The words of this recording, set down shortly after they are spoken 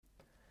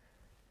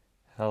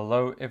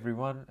Hello,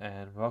 everyone,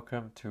 and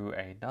welcome to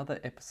another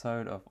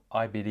episode of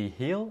IBD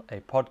Heal, a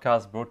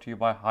podcast brought to you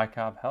by High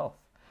Carb Health.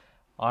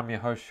 I'm your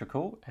host,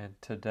 Shakul, and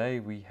today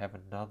we have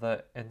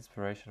another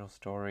inspirational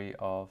story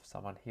of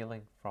someone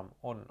healing from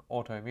an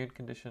autoimmune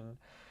condition.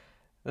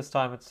 This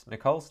time it's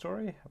Nicole's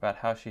story about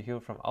how she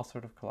healed from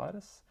ulcerative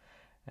colitis,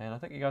 and I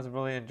think you guys will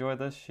really enjoy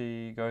this.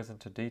 She goes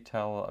into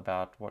detail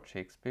about what she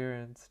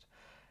experienced,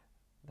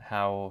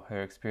 how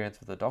her experience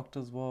with the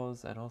doctors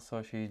was, and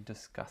also she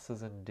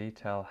discusses in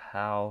detail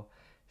how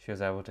she was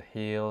able to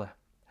heal,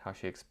 how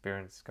she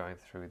experienced going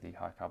through the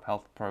High Carb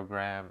Health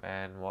program,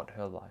 and what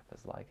her life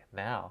is like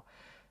now.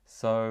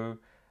 So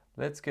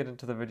let's get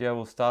into the video.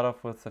 We'll start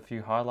off with a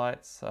few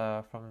highlights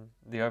from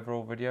the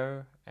overall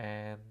video,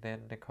 and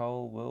then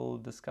Nicole will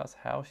discuss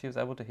how she was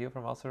able to heal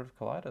from ulcerative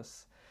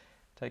colitis.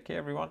 Take care,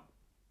 everyone.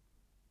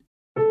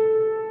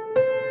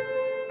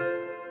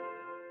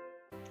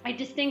 I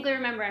distinctly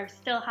remember I was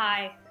still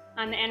high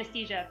on the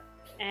anesthesia,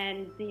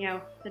 and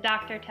the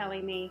doctor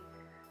telling me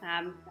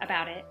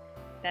about it,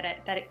 that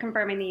it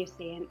confirming the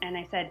UC, and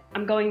I said,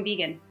 I'm going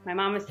vegan. My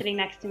mom was sitting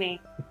next to me,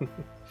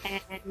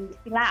 and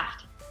he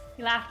laughed.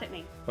 He laughed at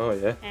me. Oh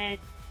yeah. And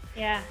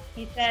yeah,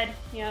 he said,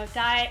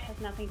 diet has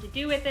nothing to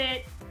do with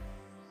it.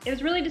 It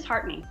was really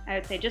disheartening, I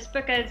would say, just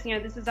because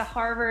this is a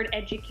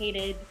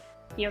Harvard-educated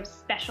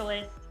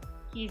specialist.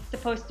 He's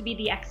supposed to be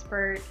the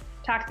expert.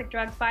 Toxic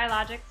drugs,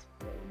 biologics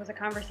was a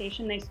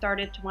conversation they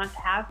started to want to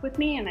have with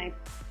me, and I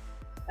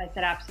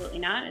said absolutely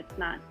not. It's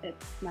not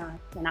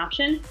an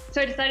option.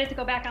 So I decided to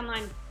go back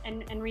online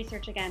and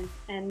research again.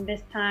 And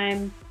this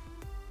time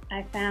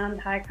I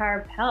found High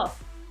Carb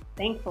Health.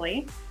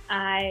 Thankfully,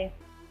 I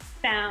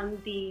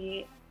found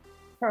the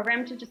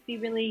program to just be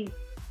really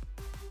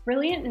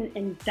brilliant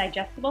and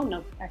digestible.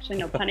 No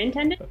pun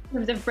intended, in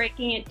terms of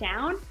breaking it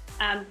down.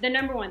 The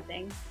number one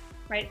thing,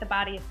 right? The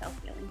body is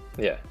self-healing.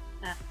 Yeah.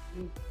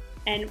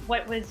 And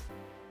what was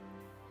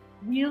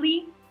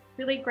really,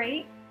 really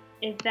great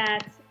is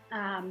that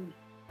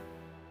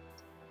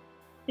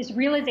this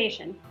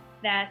realization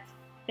that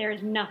there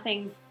is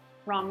nothing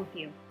wrong with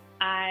you.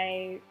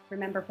 I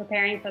remember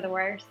preparing for the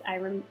worst. I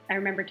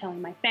remember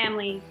telling my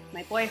family,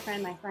 my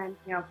boyfriend, my friends,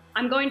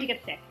 I'm going to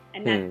get sick,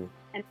 and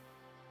and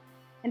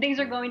things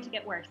are going to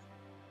get worse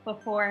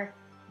before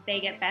they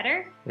get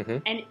better. Mm-hmm.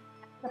 And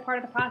that's a part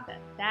of the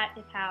process. That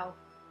is how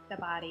the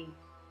body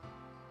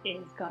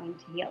is going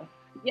to heal.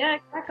 Yeah,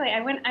 exactly. I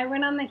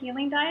went on the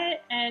healing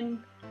diet,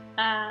 and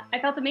I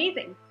felt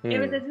amazing. It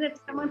was as if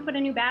someone put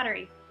a new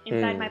battery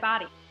inside my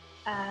body.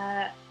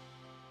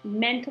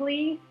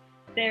 Mentally,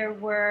 there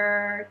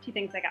were two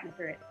things that got me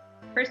through it.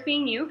 First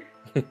being you.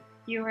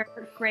 You were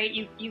great.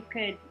 You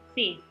could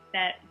see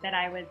that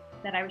I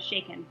was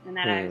shaken and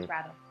that I was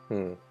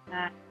rattled.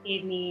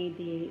 Gave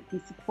me the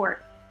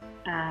support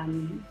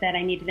that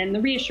I needed and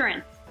the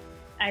reassurance.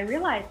 I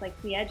realized,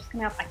 the edge is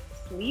coming up. I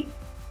could sleep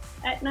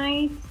at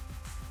night.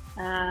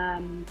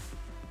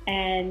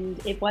 And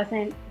it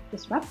wasn't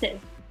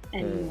disruptive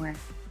anymore.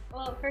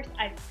 Well, first,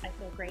 I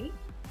feel great.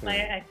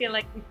 I feel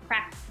like we've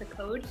cracked the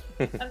code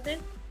of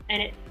this,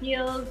 and it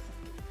feels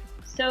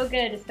so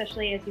good,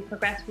 especially as you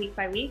progress week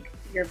by week.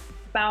 Your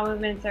bowel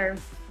movements are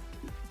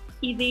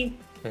easy,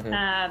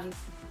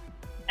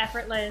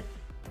 effortless.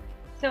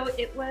 So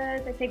it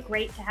was, I'd say,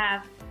 great to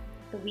have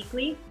the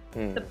weekly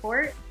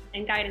support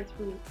and guidance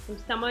from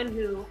someone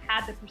who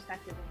had the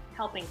perspective of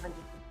helping hundreds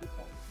of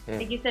people.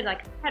 Like you said, I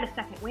had a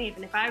second wave,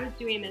 and if I was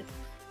doing this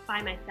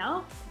by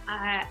myself,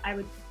 I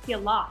would feel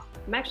lost.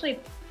 I'm actually a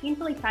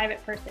painfully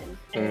private person,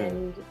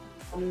 and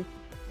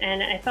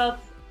I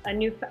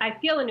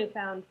feel a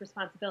newfound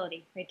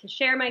responsibility, right, to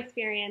share my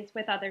experience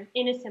with others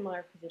in a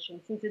similar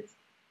position, since it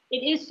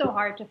is so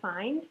hard to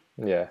find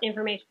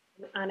information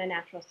on a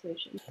natural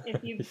solution.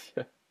 If you've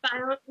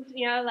found,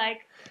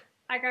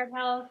 High Carb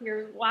Health,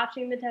 you're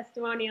watching the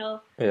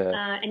testimonial,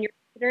 and you're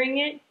considering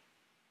it,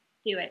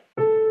 do it.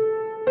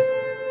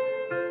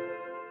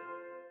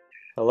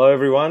 Hello,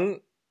 everyone.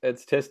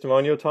 It's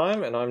testimonial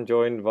time, and I'm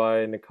joined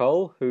by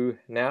Nicole, who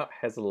now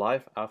has a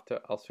life after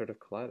ulcerative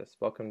colitis.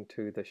 Welcome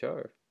to the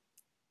show.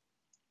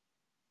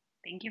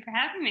 Thank you for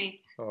having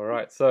me. All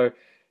right. So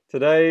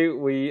today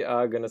we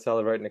are going to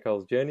celebrate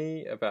Nicole's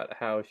journey about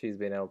how she's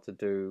been able to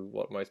do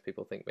what most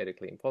people think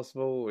medically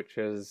impossible, which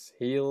is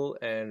heal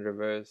and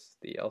reverse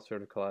the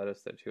ulcerative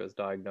colitis that she was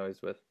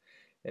diagnosed with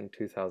in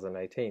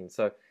 2018.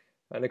 So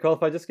Nicole,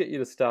 if I just get you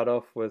to start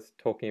off with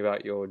talking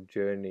about your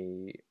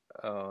journey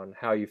on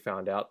how you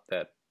found out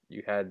that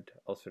you had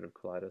ulcerative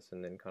colitis,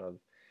 and then kind of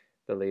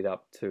the lead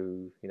up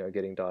to,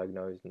 getting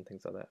diagnosed and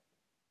things like that.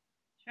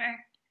 Sure.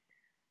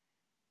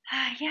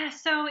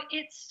 So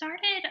it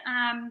started,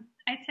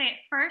 I'd say at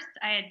first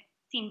I had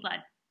seen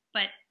blood,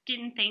 but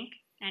didn't think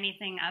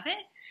anything of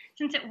it,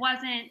 since it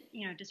wasn't,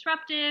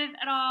 disruptive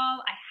at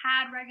all. I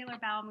had regular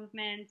bowel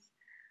movements,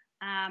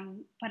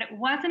 but it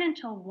wasn't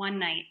until one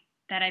night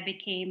that I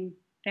became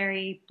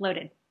very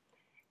bloated.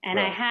 And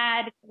I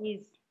had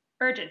these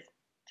urges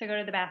to go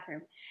to the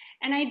bathroom.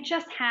 And I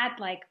just had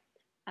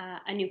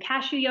a new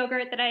cashew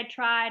yogurt that I had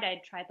tried.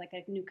 I'd tried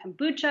a new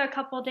kombucha a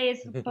couple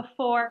days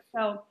before.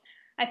 So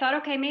I thought,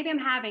 okay, maybe I'm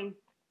having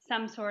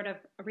some sort of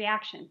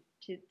reaction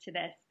to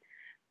this.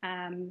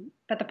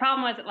 But the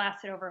problem was it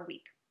lasted over a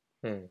week.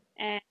 Mm.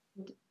 And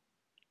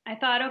I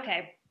thought,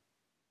 okay,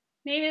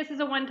 maybe this is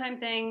a one-time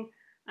thing.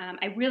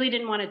 I really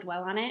didn't want to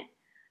dwell on it.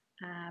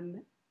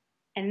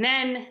 And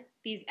then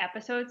these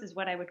episodes, is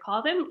what I would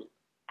call them,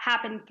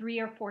 happened 3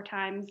 or 4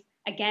 times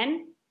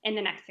again in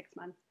the next 6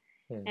 months.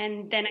 Mm.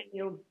 And then I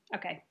knew,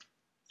 okay,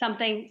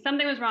 something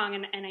was wrong,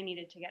 and I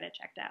needed to get it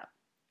checked out.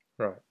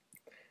 Right.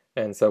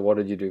 And so what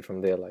did you do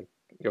from there? Like,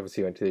 you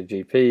obviously went to the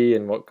GP,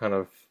 and what kind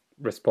of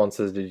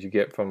responses did you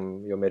get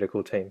from your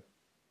medical team?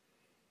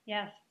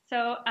 Yes.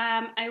 So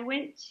I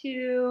went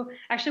to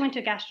a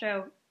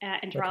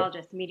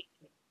gastroenterologist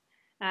immediately,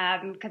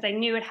 because I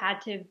knew it had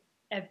to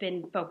have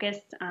been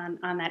focused on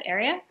that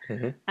area.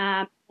 Mm-hmm.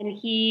 And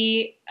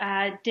he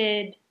ran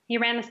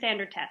the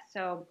standard test.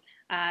 So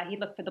he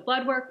looked for the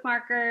blood work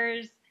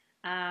markers,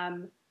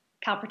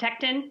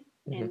 calprotectin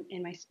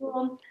in my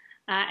stool,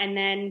 and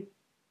then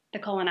the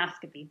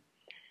colonoscopy.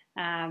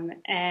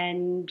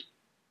 And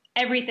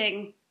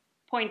everything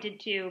pointed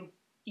to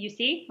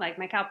UC, like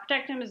my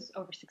calprotectin was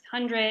over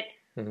 600.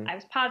 Mm-hmm. I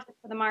was positive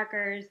for the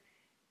markers.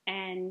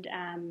 And,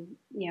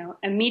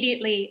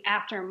 immediately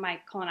after my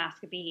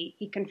colonoscopy,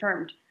 he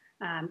confirmed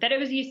that it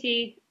was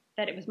UC,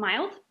 that it was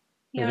mild.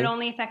 It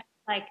only affected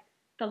like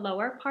the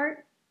lower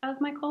part of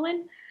my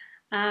colon.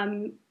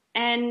 And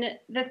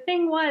the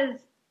thing was,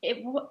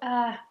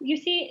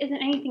 UC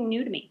isn't anything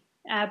new to me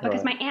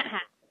because my aunt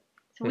had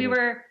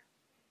it.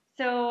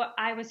 So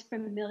I was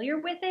familiar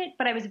with it,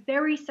 but I was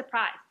very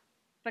surprised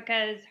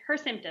because her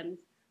symptoms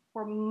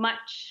were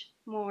much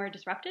more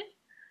disruptive,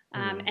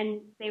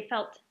 and they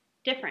felt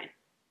different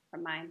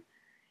from mine.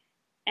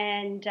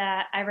 And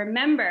I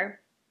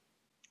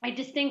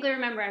distinctly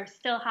remember I was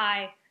still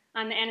high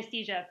on the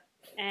anesthesia,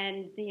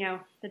 and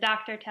the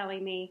doctor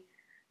telling me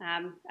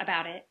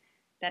about it,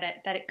 that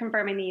it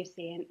confirming the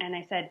UC, and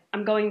I said,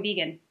 I'm going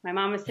vegan. My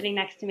mom was sitting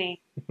next to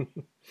me,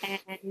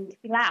 and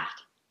he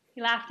laughed.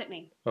 He laughed at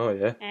me. Oh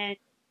yeah. And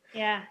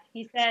yeah,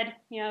 he said,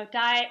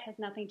 diet has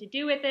nothing to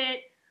do with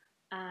it.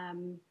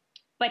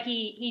 But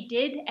he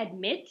did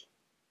admit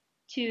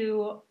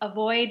to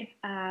avoid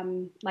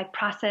like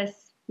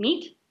processed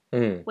meat,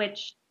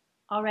 which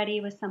already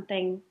was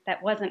something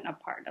that wasn't a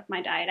part of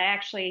my diet. I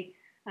actually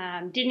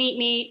didn't eat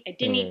meat. I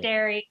didn't eat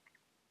dairy.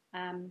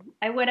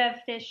 I would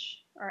have fish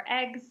or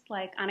eggs,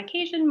 like on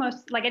occasion.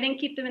 I didn't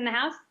keep them in the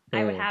house.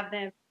 I would have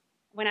them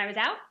when I was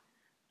out.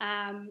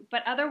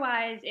 But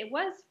otherwise, it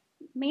was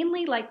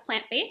mainly like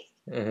plant-based,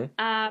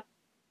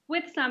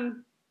 with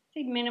some,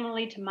 say,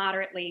 minimally to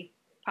moderately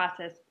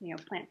processed,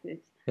 plant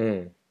foods.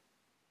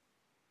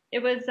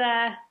 It was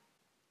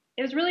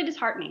really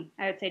disheartening,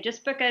 I would say,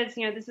 just because,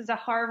 this is a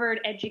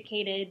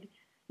Harvard-educated,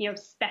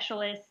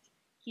 specialist.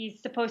 He's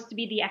supposed to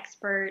be the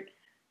expert.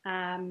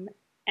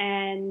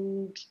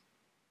 And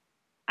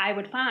I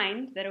would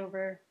find that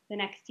over the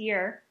next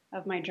year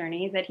of my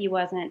journey that he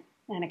wasn't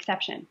an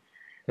exception.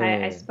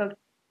 I spoke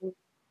to,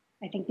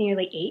 I think,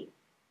 nearly 8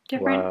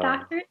 different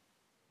doctors.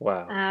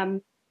 Wow.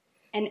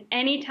 And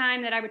any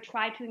time that I would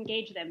try to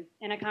engage them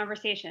in a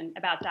conversation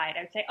about diet,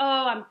 I would say,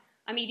 "Oh,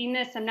 I'm eating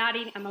this. I'm not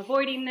eating. I'm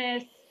avoiding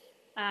this."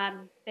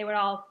 They would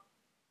all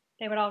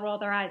roll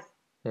their eyes,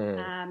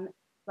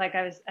 like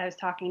I was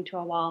talking to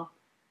a wall.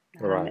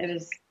 Right. It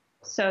was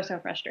so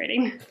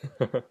frustrating.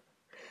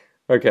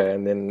 Okay,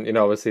 and then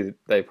obviously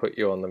they put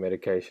you on the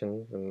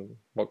medications. And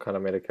what kind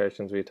of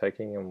medications were you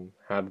taking, and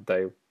how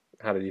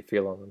did you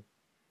feel on them?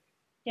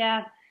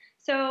 Yeah.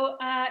 So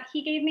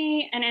he gave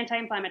me an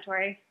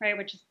anti-inflammatory, right,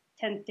 which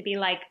tends to be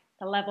like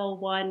the level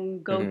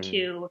 1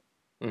 go-to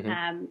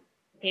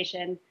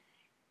medication.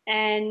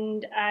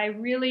 And I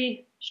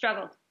really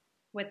struggled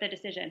with the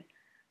decision.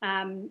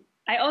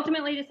 I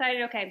ultimately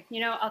decided, okay,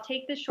 I'll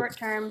take this short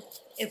term.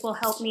 It will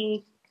help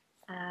me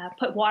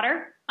put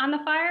water on the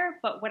fire.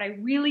 But what I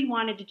really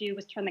wanted to do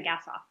was turn the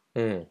gas off.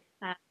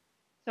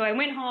 So I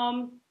went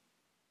home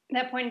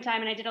at that point in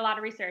time, and I did a lot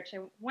of research.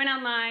 I went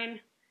online.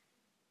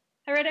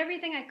 I read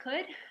everything I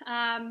could.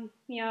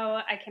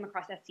 I came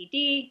across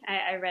SCD.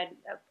 I read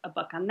a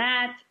book on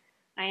that.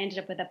 I ended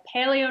up with a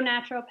paleo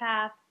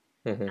naturopath.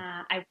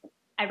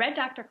 I read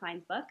Dr.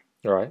 Klein's book.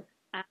 Right.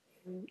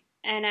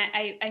 And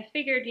I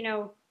figured,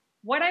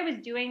 what I was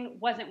doing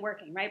wasn't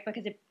working, right?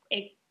 Because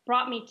it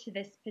brought me to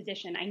this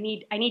position. I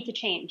need to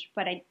change,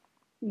 but I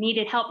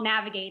needed help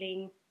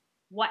navigating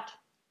what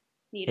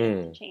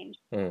needed to change.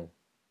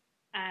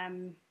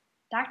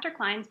 Dr.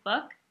 Klein's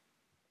book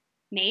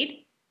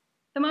made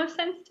the most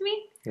sense to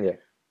me. Yeah.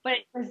 But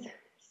it was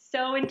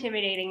so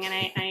intimidating,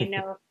 and I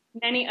know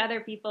many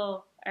other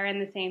people are in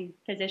the same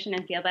position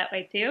and feel that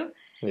way too.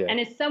 Yeah. And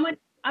as someone,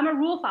 I'm a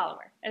rule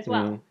follower as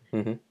well,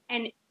 and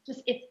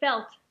it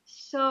felt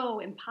so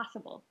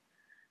impossible.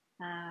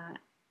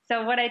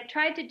 So what I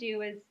tried to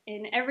do is,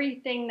 in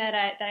everything that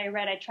I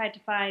read, I tried to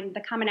find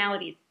the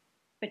commonalities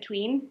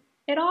between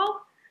it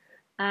all,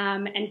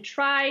 and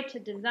try to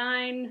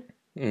design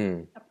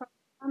a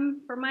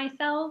program for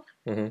myself.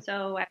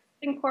 So I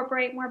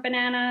incorporate more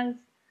bananas,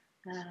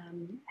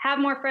 have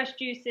more fresh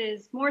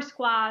juices, more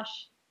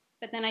squash.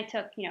 But then I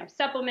took,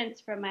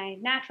 supplements from my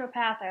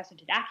naturopath. I also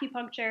did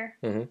acupuncture.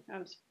 I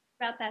was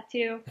about that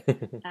too.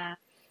 I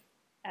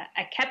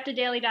kept a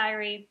daily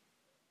diary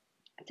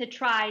to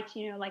try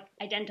to,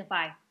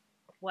 identify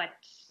what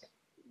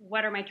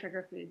are my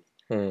trigger foods.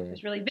 I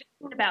was really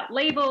vigilant about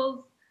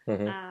labels,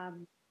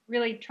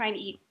 really trying to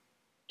eat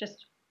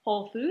just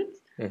whole foods.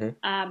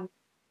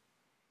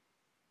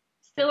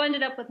 Still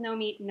ended up with no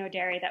meat and no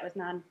dairy. That was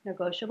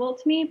non-negotiable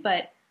to me.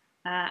 But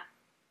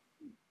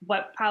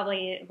what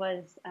probably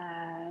was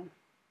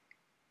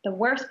the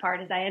worst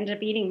part is I ended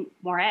up eating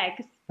more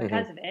eggs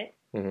because of it,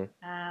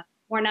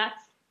 more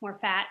nuts, more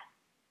fat,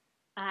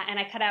 and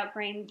I cut out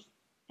grains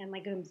and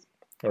legumes.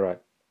 All right.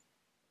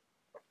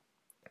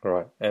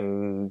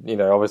 And,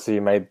 obviously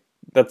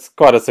that's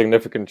quite a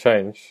significant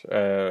change,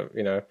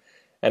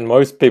 and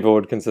most people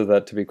would consider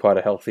that to be quite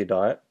a healthy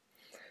diet,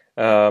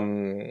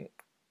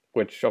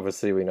 which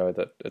obviously we know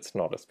that it's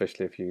not,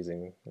 especially if you're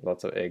using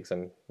lots of eggs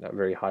and a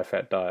very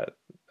high-fat diet.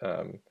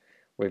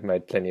 We've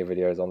made plenty of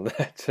videos on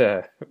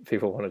that.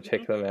 People want to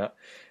check them out.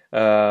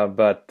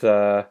 But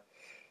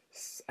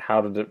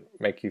how did it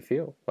make you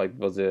feel? Like,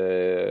 was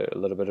there a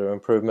little bit of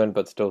improvement,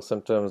 but still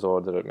symptoms,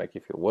 or did it make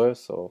you feel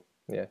worse? Or,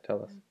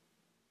 tell us.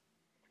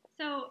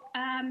 So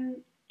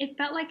it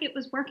felt like it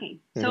was working.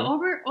 So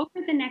over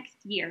the next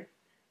year,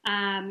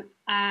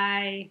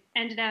 I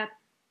ended up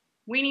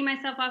weaning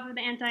myself off of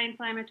the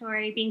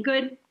anti-inflammatory, being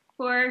good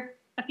for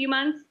a few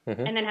months,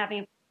 and then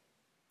having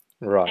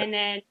and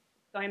then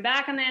going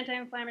back on the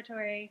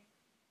anti-inflammatory,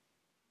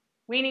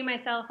 weaning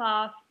myself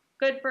off,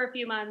 good for a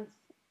few months,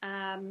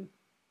 and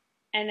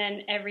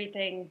then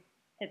everything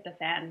hit the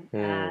fan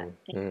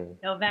in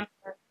November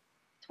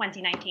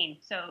 2019.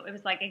 So it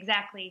was like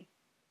exactly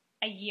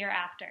a year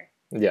after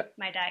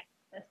my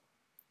diagnosis.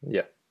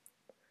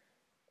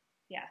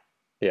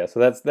 Yeah. So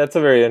that's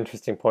a very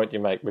interesting point you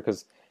make,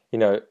 because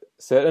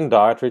certain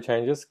dietary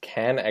changes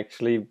can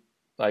actually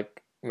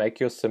make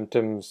your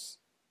symptoms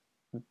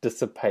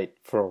dissipate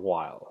for a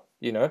while.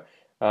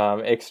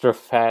 Extra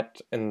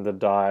fat in the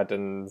diet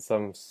and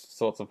some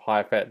sorts of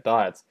high fat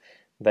diets,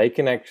 they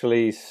can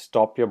actually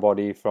stop your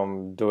body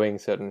from doing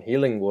certain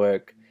healing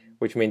work,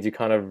 which means you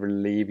kind of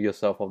relieve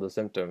yourself of the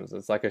symptoms.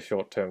 It's like a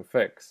short-term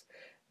fix.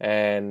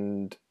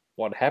 And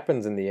what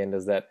happens in the end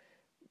is that,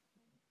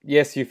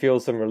 yes, you feel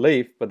some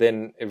relief, but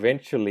then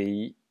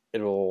eventually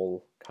it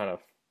will kind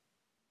of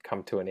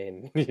come to an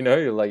end.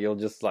 You'll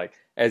just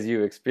as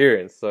you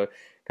experience. So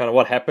kind of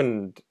what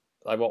happened,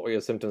 what were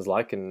your symptoms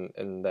like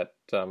in that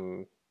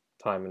time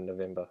in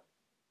November?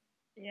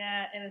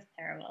 Yeah, it was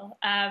terrible.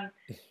 I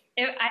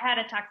had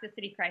a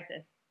toxicity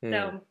crisis.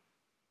 So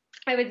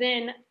I was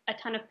in a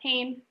ton of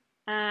pain.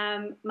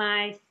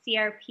 My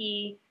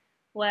CRP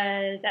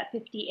was at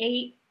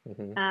 58.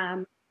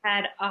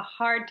 Had a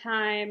hard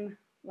time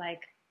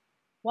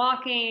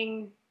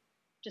walking,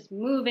 just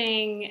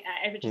moving.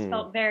 I just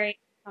felt very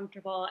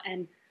comfortable,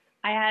 and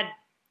I had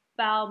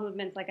bowel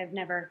movements like I've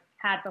never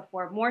had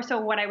before. More so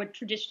what I would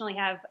traditionally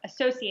have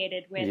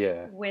associated with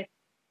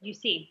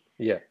UC.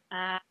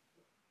 I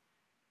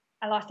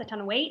lost a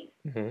ton of weight,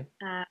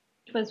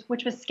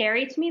 which was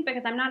scary to me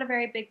because I'm not a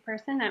very big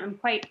person. I'm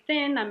quite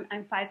thin.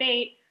 I'm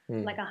 5'8",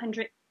 like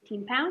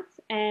 118 pounds,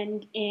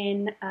 and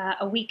in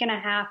a week and a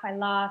half, I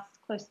lost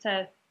close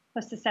to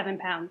 7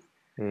 pounds.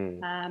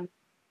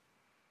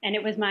 And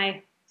it was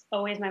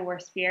always my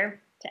worst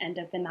fear to end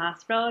up in the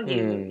hospital.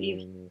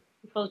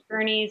 People's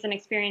journeys and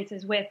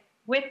experiences with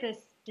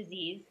this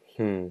disease,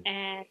 and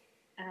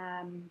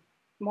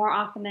more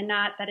often than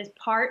not, that is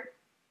part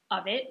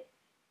of it.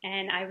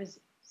 And I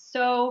was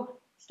so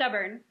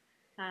stubborn.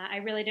 I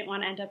really didn't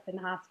want to end up in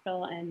the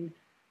hospital, and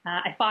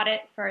I fought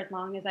it for as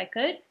long as I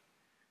could.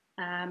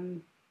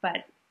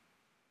 But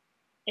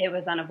it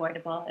was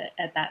unavoidable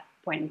at that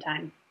point in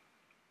time.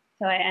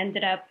 So I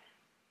ended up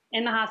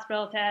in the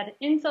hospital. To add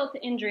insult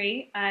to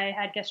injury, I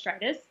had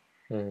gastritis,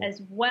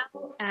 as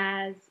well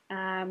as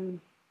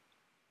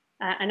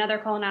another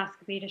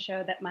colonoscopy to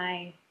show that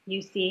my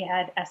UC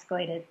had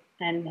escalated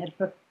and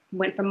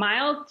went from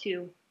mild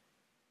to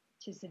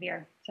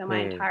severe. So my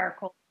entire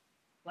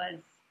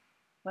colon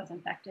was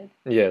infected.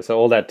 Yeah. So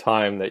all that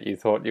time that you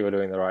thought you were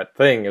doing the right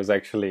thing, it was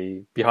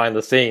actually behind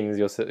the scenes.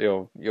 Your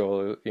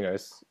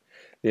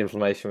the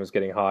inflammation was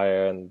getting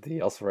higher and the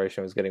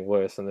ulceration was getting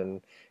worse, and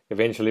then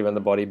eventually, when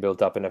the body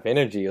built up enough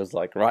energy, it was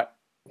like, right,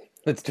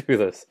 let's do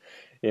this,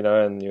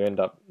 and you end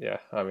up,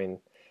 I mean,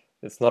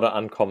 it's not an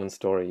uncommon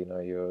story,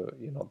 you're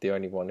not the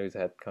only one who's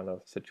had kind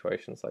of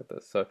situations like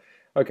this. So,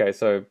 okay,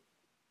 so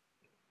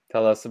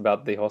tell us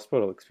about the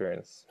hospital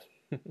experience.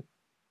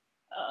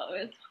 Oh,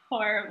 it was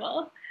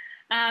horrible.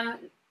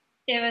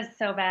 It was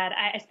so bad.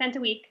 I spent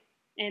a week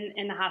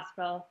in the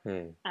hospital,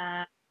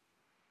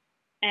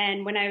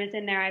 and when I was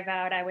in there, I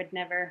vowed I would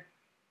never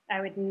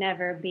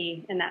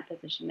be in that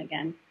position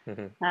again.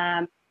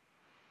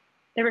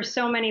 There were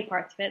so many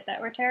parts of it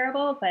that were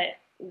terrible, but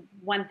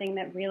one thing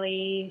that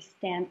really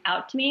stands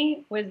out to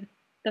me was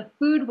the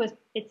food was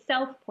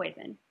itself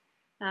poison,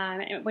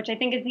 which I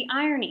think is the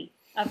irony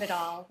of it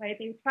all, right?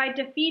 They tried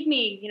to feed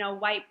me,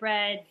 white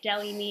bread,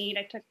 deli meat.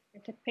 I took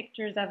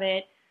pictures of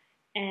it,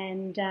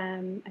 and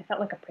I felt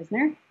like a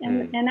prisoner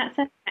in that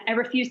sense. I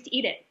refused to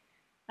eat it.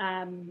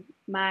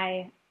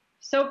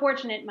 So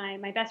fortunate,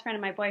 my best friend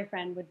and my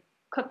boyfriend would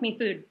cook me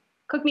food,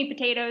 cook me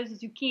potatoes,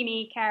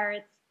 zucchini,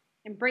 carrots,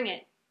 and bring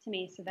it to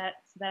me so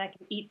that I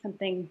can eat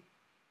something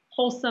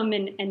wholesome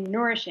and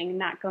nourishing, and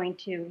not going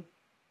to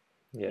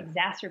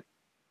exacerbate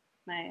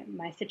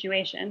my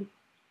situation.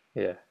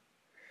 Yeah.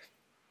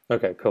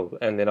 Okay, cool.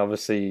 And then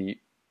obviously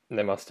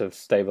they must have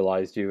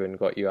stabilized you and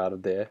got you out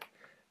of there.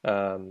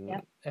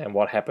 And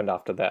what happened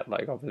after that?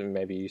 Like, obviously,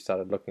 maybe you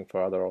started looking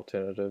for other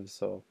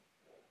alternatives, or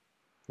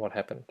what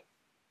happened?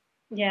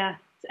 Yeah.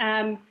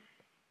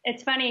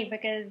 It's funny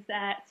because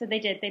so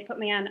they put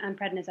me on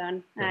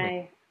prednisone.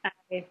 I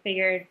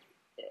figured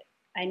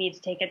I need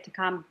to take it to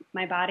calm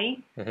my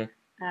body.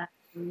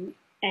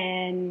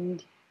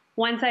 And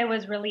once I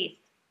was released,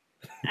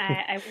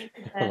 I went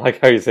to I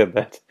like how you said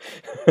that.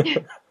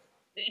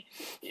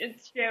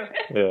 It's true.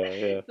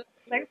 Yeah.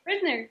 Like a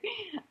prisoner.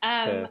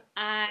 I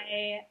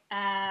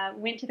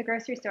went to the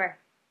grocery store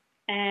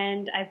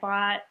and I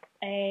bought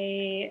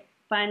a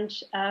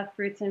bunch of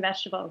fruits and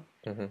vegetables.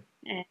 And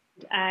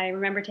I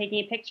remember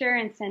taking a picture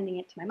and sending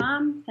it to my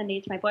mom, sending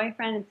it to my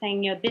boyfriend, and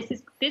saying,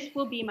 this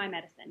will be my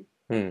medicine.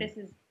 This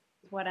is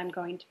what I'm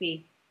going to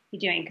be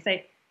doing, because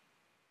I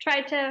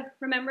tried to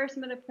remember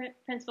some of the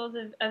principles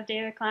of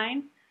David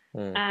Klein.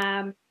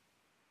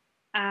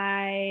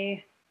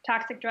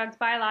 Toxic drugs,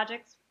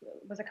 biologics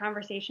was a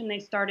conversation they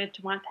started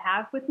to want to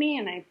have with me,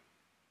 and I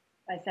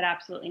said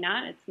absolutely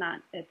not. It's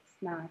not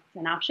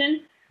an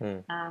option.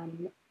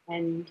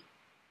 And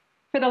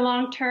for the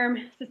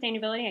long-term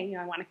sustainability,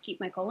 I want to keep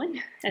my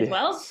colon as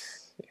well.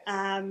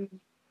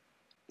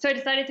 So I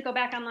decided to go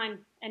back online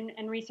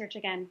and research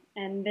again.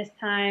 And this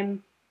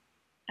time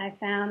I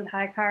found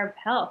High Carb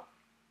Health,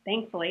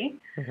 thankfully.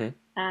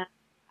 I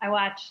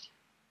watched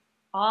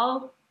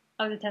all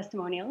of the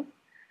testimonials.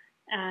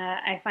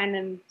 I find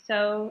them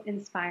so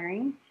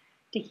inspiring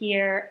to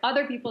hear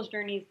other people's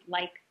journeys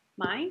like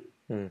mine.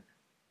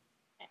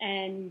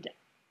 And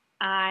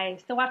I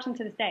still watch them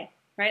to this day,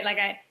 right? Like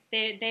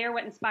they are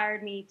what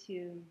inspired me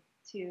to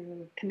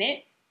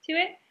commit to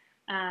it.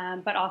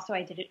 But also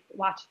I did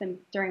watch them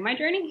during my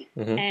journey,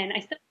 and I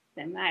still watch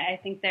them. I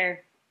think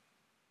they're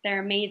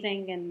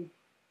amazing, and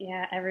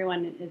yeah,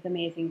 everyone is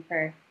amazing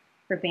for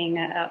being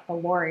a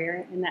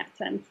warrior in that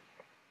sense.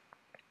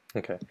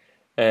 Okay.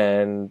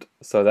 And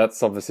so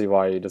that's obviously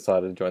why you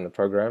decided to join the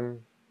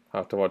program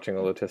after watching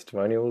all the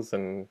testimonials.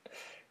 And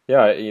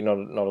yeah, you're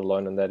not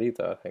alone in that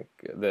either. I think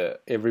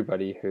that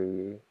everybody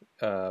who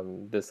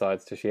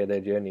decides to share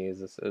their journey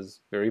is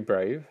very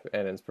brave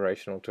and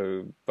inspirational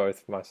to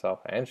both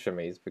myself and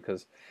Shamiz,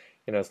 because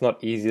it's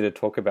not easy to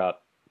talk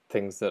about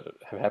things that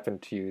have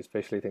happened to you,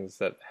 especially things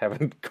that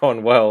haven't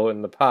gone well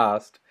in the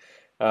past.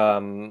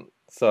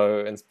 So,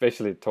 and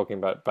especially talking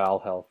about bowel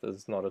health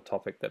is not a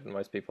topic that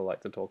most people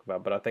like to talk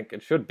about, but I think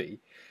it should be.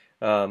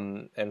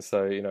 And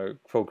so,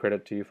 full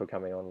credit to you for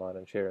coming online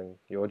and sharing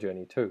your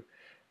journey too.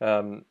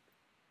 So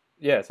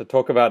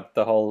talk about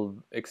the whole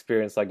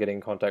experience, like getting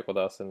in contact with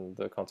us and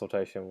the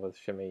consultation with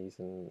Shamiz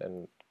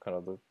and kind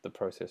of the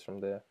process from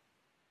there.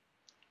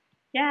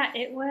 Yeah,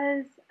 it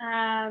was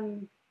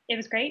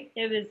great.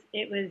 It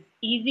was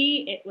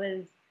easy. It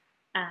was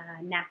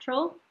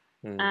natural.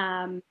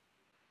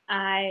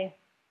 I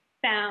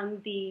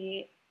found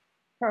the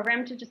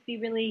program to just be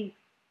really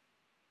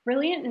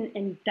brilliant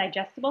and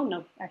digestible.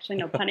 No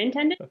pun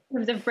intended, in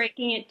terms of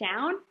breaking it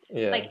down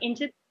like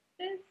into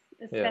pieces,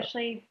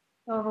 especially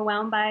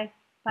overwhelmed by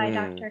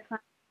Dr.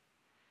 Klein,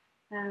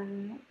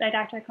 by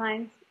Dr.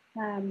 Klein's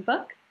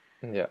book.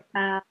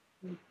 But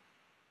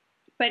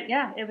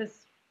yeah, it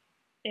was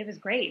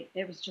great.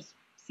 It was just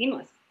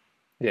seamless.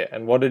 Yeah,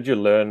 and what did you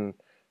learn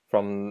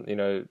from,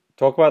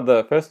 talk about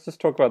the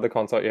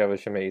consult you have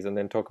with Shamiz, and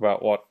then talk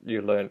about what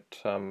you learned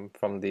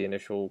from the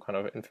initial kind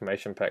of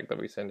information pack that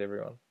we send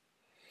everyone.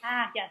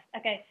 Yes.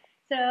 Okay.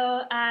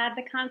 So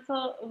the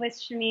consult with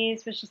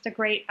Shamiz was just a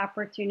great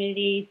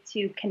opportunity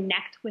to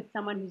connect with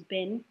someone who's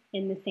been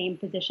in the same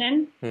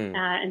position,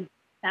 and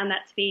found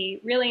that to be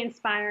really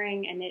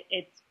inspiring, and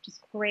it's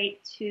just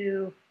great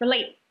to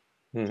relate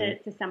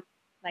to someone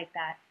like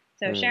that.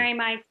 So sharing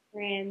my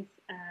experience,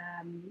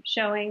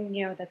 showing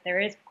that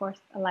there is, of course,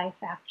 a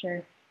life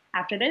after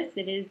this.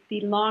 It is the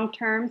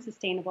long-term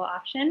sustainable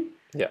option.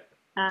 Yeah.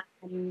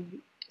 So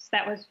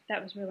that was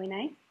really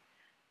nice.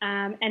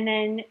 And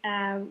then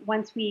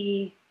once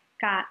we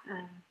got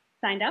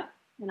signed up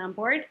and on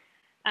board,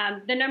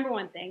 the number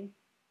one thing,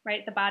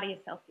 right, the body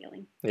is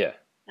self-healing. Yeah.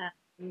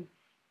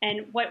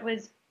 And what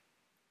was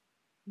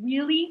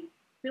really,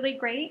 really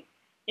great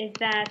is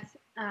that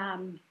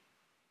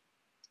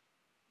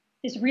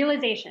this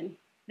realization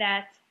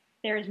that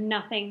there is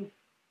nothing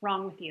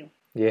wrong with you.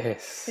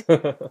 Yes.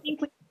 I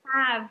think we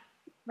have,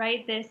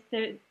 right,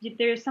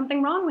 there's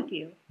something wrong with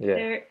you.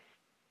 Yeah.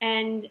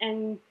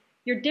 And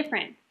you're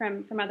different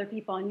from other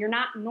people, and you're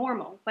not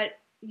normal, but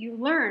you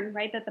learn,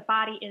 right, that the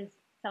body is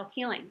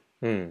self-healing,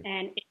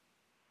 and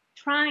it's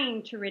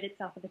trying to rid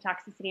itself of the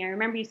toxicity. I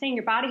remember you saying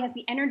your body has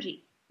the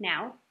energy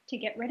now to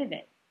get rid of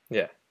it.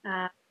 Yeah.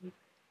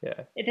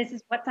 Yeah. This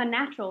is what's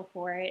unnatural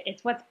for it.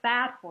 It's what's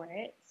bad for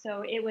it.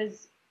 So it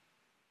was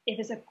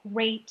a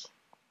great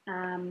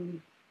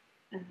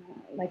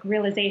like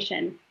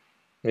realization.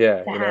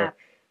 Yeah. To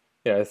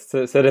have.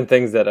 Certain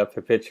things that are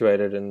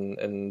perpetuated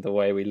in the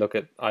way we look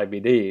at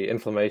IBD.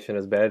 Inflammation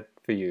is bad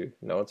for you.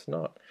 No, it's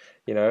not.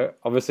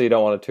 Obviously you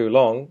don't want it too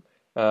long.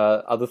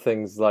 Other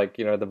things like,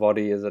 the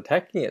body is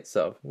attacking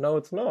itself. No,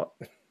 it's not.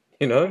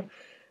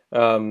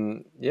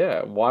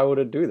 Why would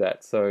it do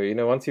that? So,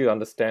 once you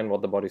understand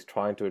what the body's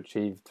trying to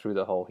achieve through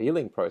the whole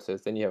healing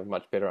process, then you have a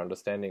much better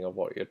understanding of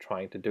what you're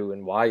trying to do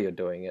and why you're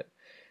doing it.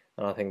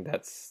 And I think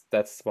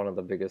that's one of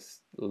the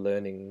biggest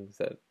learnings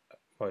that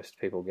most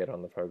people get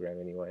on the program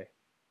anyway.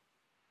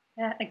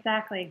 Yeah,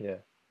 exactly. Yeah.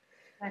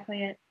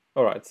 Exactly it.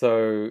 All right.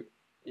 So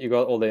you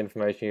got all the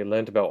information, you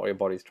learned about what your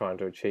body's trying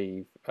to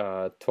achieve.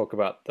 Talk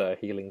about the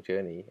healing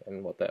journey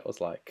and what that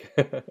was like.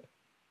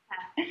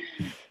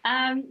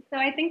 So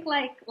I think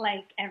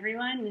like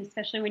everyone,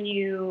 especially when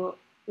you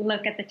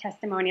look at the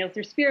testimonials,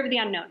 there's fear of the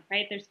unknown,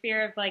 right? There's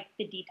fear of like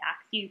the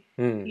detox. You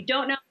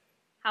don't know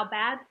how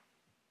bad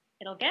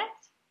it'll get,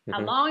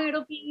 how long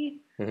it'll be.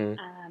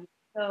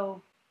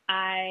 So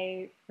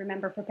I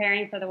remember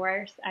preparing for the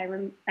worst. I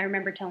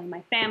remember telling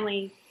my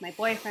family, my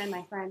boyfriend,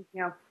 my friends,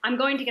 I'm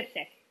going to get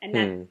sick,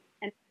 and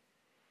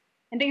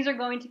and things are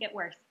going to get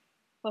worse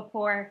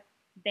before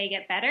they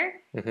get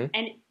better. And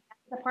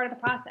that's a part of the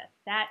process.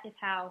 That is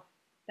how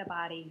the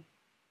body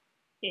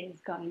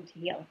is going to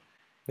heal.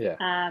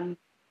 Yeah.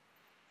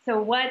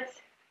 So what,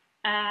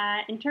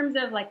 in terms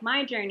of like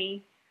my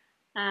journey,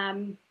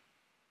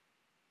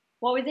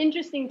 what was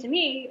interesting to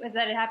me was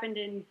that it happened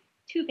in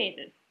 2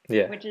 phases,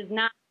 which is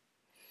not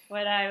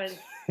what I was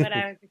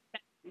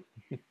expecting.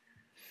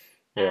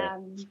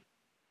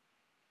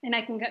 And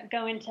I can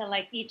go into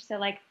like each. So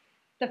like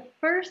the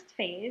first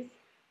phase,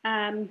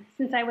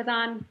 since I was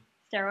on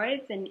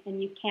steroids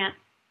and you can't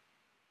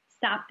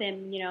stop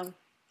them,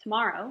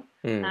 tomorrow,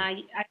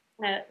 I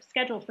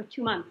scheduled for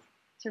 2 months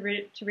to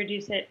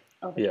reduce it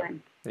over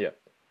time. Yeah.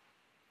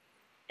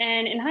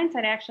 And in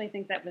hindsight, I actually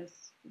think that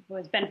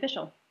was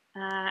beneficial.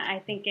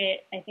 I think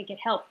it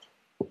helped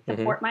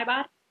support my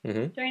body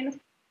during this.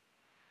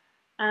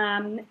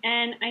 And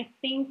I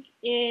think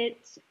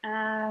it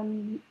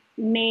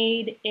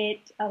made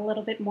it a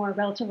little bit more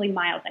relatively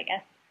mild, I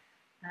guess.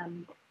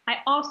 I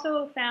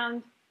also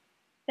found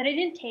that I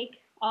didn't take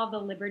all the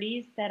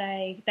liberties that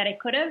I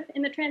could have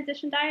in the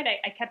transition diet.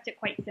 I kept it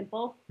quite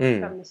simple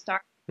from the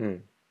start.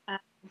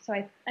 So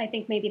I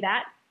think maybe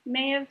that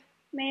may have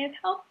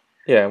helped.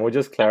 Yeah, and we'll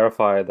just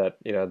clarify that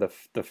the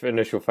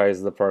initial phase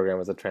of the program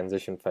is a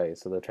transition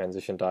phase. So the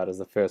transition diet is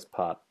the first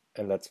part,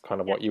 and that's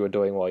kind of what you were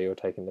doing while you were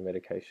taking the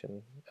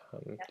medication,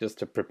 just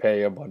to prepare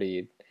your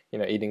body.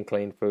 Eating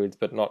clean foods,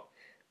 but not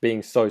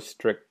being so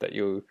strict that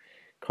you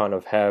kind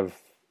of have,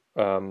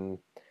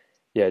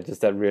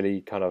 just that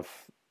really kind of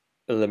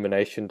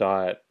elimination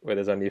diet where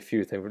there's only a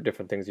few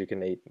different things you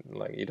can eat.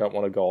 Like you don't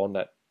want to go on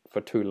that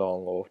for too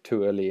long or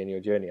too early in your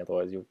journey,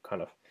 otherwise you'll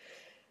kind of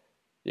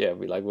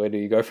be like, where do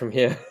you go from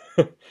here?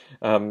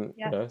 So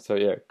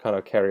kind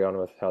of carry on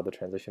with how the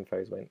transition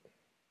phase went.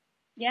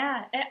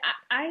 Yeah,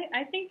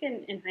 I think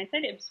in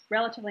hindsight it was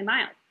relatively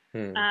mild.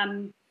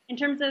 In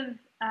terms of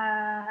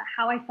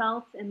how I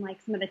felt and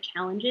like some of the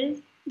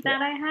challenges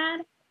that I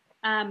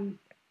had,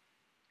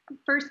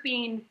 first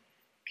being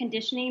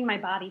conditioning my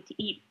body to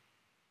eat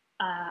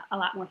a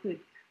lot more food,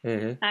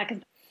 because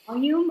the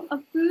volume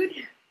of food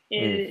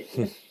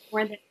is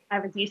more than I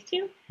was used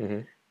to.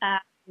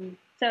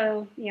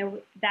 So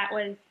that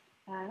was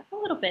a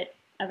little bit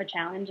of a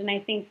challenge, and I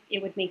think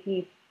it would make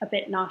me a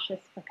bit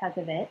nauseous because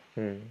of it.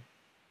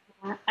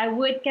 I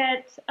would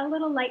get a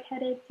little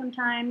lightheaded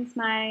sometimes.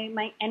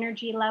 My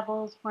energy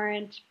levels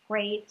weren't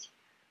great,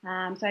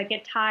 so I'd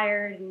get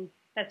tired, and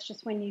that's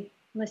just when you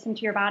listen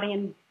to your body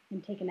and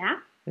take a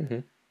nap.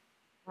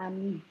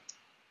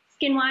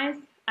 Skin-wise,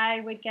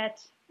 I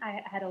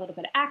had a little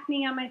bit of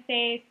acne on my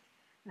face,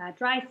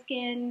 dry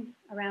skin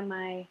around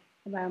my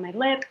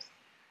lips.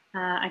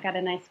 I got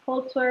a nice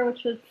cold sore,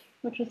 which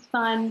was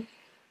fun.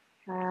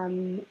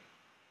 Some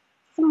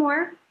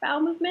more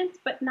bowel movements,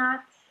 but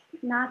not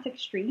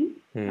extreme.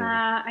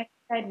 I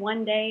tried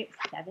one day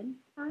 7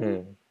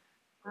 times,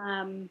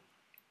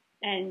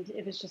 and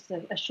it was just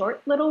a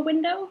short little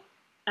window,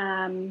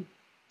 and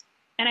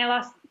I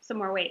lost some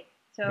more weight,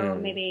 so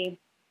maybe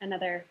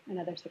another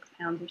 6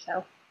 pounds or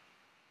so.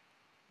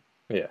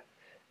 Yeah.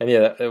 And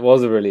it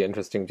was a really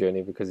interesting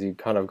journey because you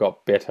kind of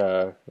got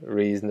better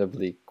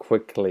reasonably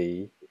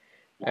quickly,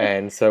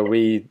 and so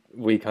we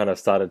kind of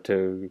started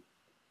to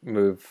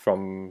move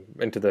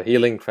into the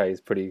healing phase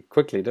pretty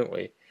quickly, didn't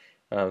we?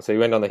 So you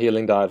went on the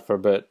healing diet for a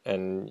bit,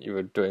 and you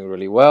were doing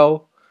really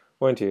well,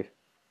 weren't you?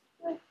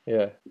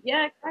 Yeah.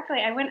 Yeah, exactly.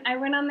 I went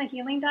on the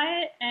healing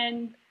diet,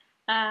 and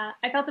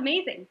I felt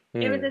amazing.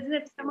 It was as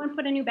if someone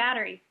put a new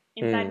battery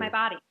inside my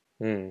body.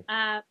 And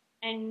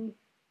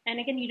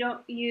again,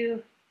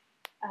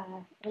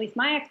 at least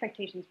my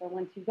expectations were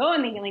once you go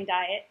on the healing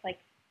diet, like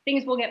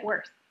things will get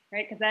worse,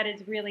 right? Because that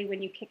is really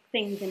when you kick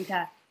things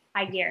into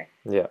high gear.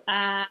 Yeah.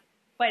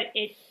 But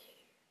it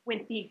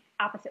went the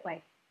opposite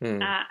way.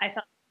 I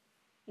felt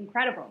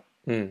incredible.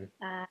 And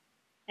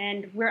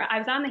I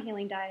was on the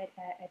healing diet,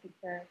 I think,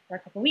 for a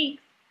couple of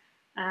weeks.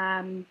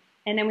 And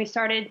then we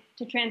started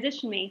to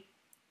transition me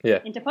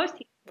into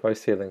post-healing.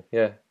 Post-healing,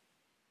 yeah.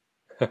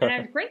 And I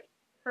was great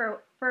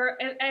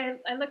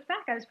I looked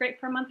back, I was great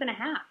for a month and a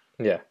half.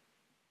 Yeah.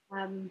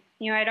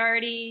 I'd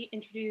already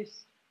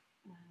introduced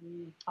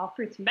all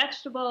fruits and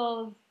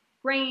vegetables,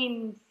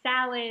 grains,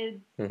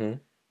 salads, and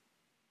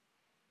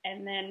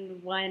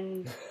then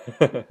one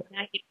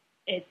night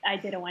I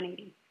did a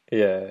 180.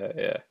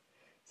 Yeah.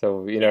 So,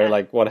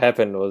 like what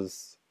happened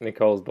was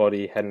Nicole's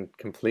body hadn't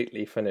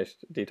completely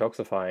finished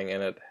detoxifying,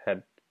 and it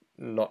had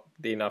not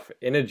enough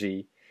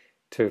energy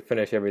to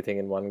finish everything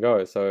in one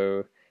go.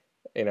 So,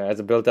 as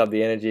it built up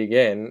the energy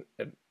again,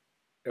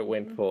 it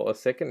went for a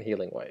second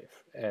healing wave.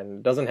 And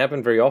it doesn't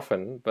happen very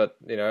often, but,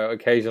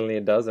 occasionally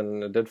it does,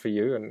 and it did for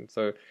you. And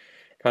so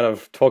kind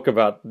of talk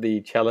about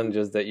the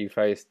challenges that you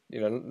faced,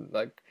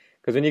 like,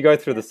 because when you go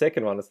through the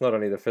second one, it's not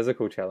only the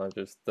physical challenge,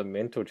 it's the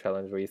mental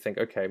challenge where you think,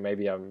 okay,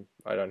 maybe I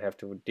don't have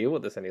to deal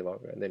with this any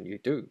longer. And then you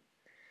do.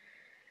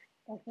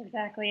 That's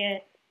exactly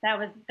it. That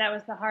was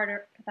the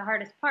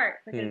hardest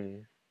part,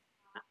 because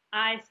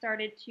I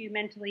started to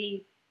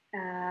mentally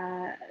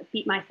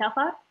beat myself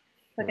up,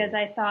 because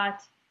I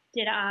thought,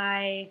 did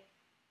I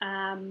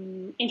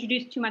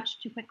introduce too much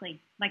too quickly?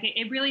 Like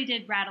it really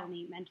did rattle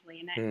me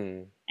mentally.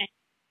 And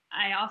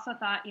I also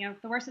thought,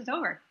 the worst is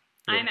over.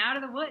 Yeah. I'm out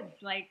of the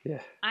woods. Like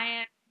I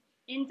am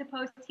into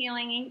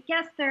post-healing. And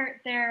yes,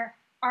 there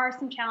are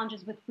some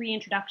challenges with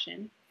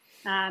reintroduction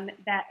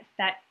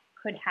that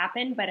could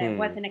happen, but I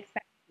wasn't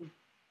expecting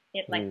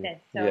it like this.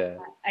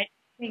 So I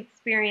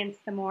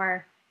experienced the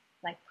more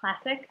like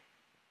classic,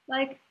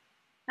 like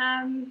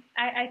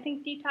I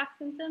think detox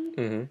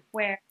symptoms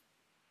where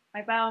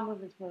my bowel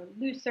movements were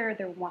looser,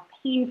 they were more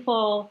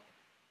painful,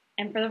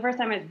 and for the first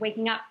time I was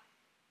waking up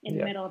in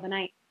the middle of the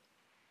night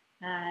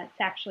to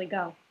actually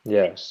go,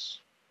 which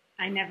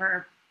I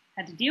never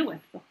had to deal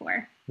with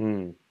before.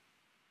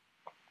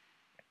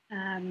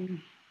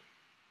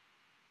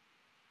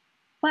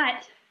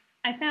 But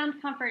I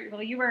found comfort.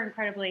 Well, you were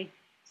incredibly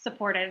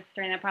supportive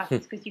during that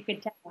process, because you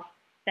could tell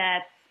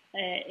that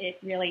it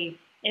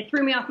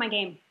threw me off my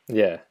game.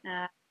 Yeah.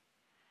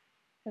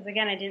 Because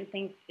again, I didn't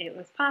think it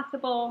was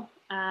possible.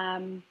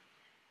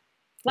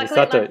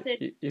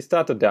 Luckily, you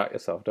start to doubt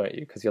yourself, don't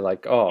you? Because you're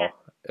like, am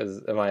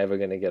I ever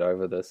going to get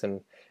over this?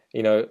 And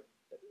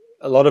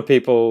a lot of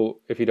people,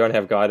 if you don't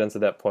have guidance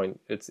at that point,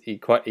 it's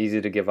quite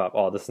easy to give up.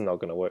 Oh, this is not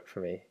going to work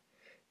for me,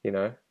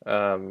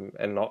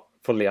 and not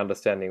fully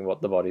understanding what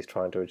the body's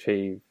trying to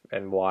achieve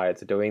and why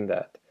it's doing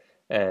that.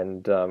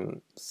 And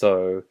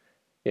so,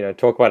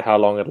 talk about how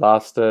long it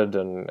lasted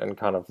and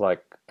kind of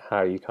like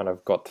how you kind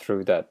of got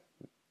through that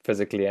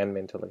physically and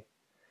mentally.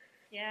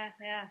 Yeah.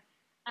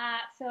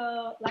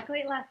 So luckily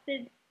it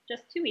lasted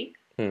just 2 weeks.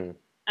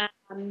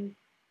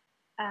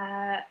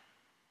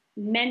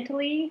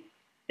 Mentally,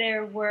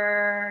 there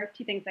were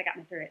two things that got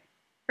me through it.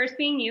 First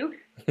being you.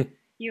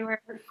 You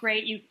were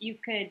great. You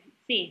could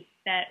see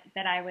that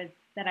I was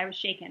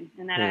shaken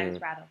and that I was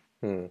rattled.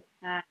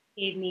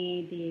 Gave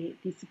me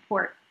the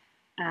support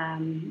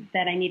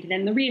that I needed,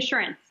 and the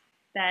reassurance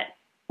that,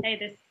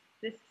 hey,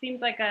 this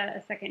seems like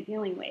a second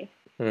healing wave.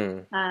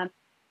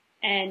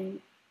 And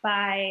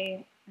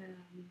by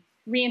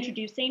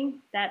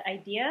reintroducing that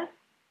idea,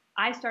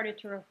 I started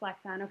to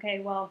reflect on, okay,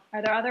 well,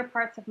 are there other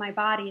parts of my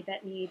body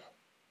that need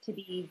to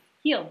be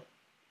healed?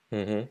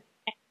 And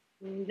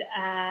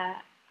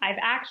I've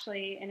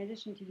actually, in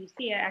addition to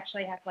UC, I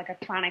actually have like a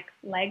chronic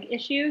leg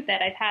issue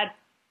that I've had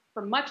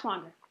for much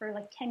longer, for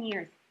like 10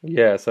 years.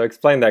 Yeah, so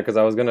explain that, because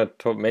I was going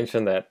to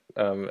mention that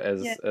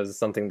as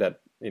something that,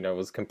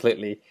 was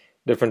completely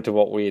different to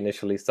what we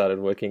initially started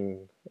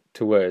working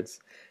towards.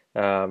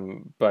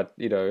 But,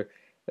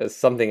 there's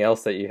something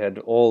else that you had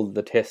all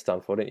the tests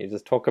done for, didn't you?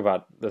 Just talk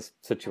about this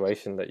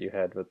situation that you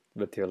had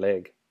with your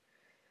leg.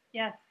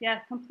 Yes,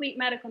 complete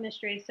medical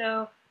mystery.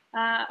 So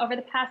over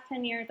the past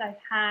 10 years, I've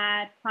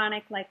had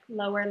chronic like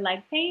lower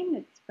leg pain.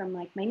 It's from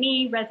like my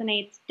knee,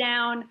 resonates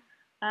down.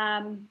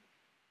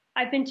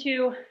 I've been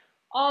to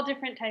all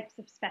different types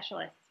of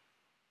specialists.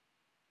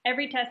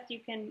 Every test you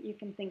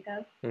can think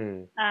of.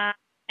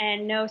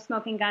 And no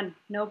smoking gun.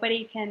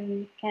 Nobody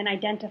can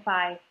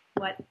identify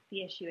what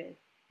the issue is.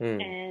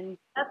 And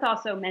that's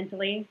also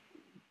mentally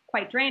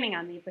quite draining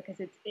on me, because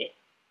it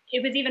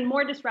was even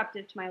more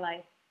disruptive to my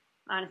life,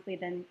 honestly,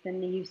 than the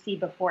UC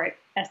before it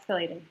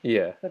escalated.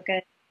 Yeah.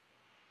 Because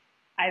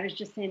I was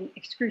just in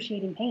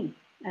excruciating pain.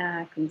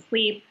 Couldn't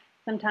sleep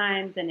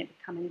sometimes, and it would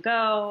come and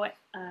go.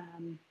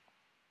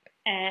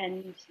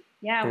 And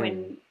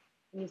when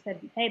you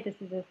said, hey,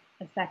 this is a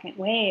second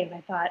wave,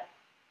 I thought,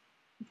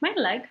 does my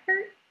leg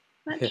hurt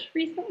much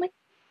recently?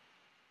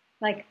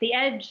 Like the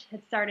edge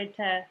had started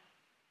to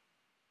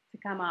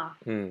come off.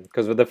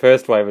 Because with the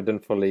first wave, it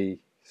didn't fully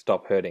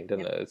stop hurting,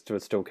 didn't it? It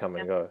would still come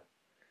and go.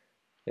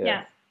 Yeah.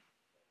 Yes,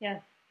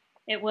 yes,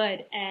 it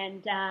would.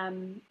 And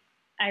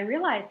I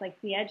realized like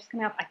the edges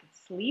coming up, I could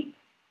sleep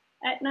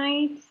at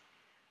night,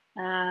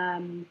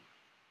 um,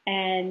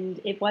 and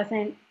it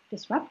wasn't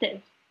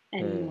disruptive Mm.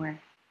 anymore.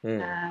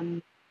 Mm.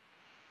 Um,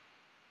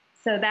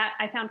 so that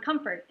I found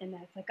comfort in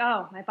that. It's like,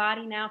 oh, my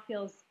body now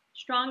feels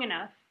strong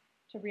enough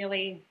to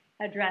really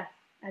address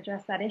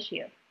that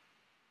issue.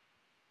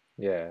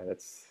 Yeah,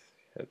 it's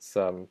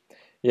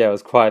yeah, it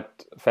was quite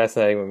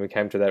fascinating when we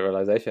came to that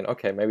realization.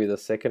 Okay, maybe the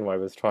second wave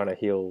was trying to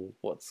heal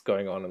what's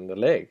going on in the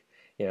leg.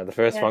 The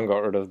first Yeah, one got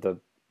rid of a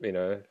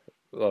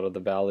lot of the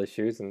bowel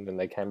issues, and then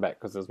they came back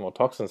because there's more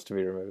toxins to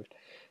be removed.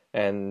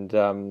 And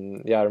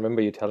yeah, I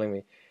remember you telling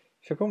me,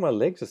 Shakul, my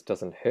leg just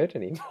doesn't hurt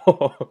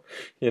anymore,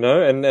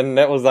 and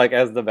that was like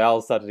as the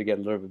bowels started to get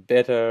a little bit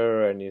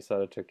better, and you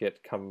started to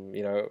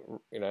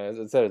as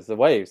I said, it's the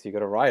waves, you got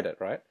to ride it,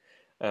 right?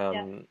 yeah.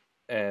 Um,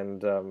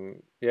 and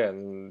yeah,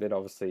 and then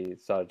obviously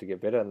it started to get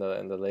better, and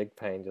the leg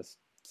pain just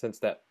since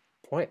that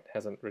point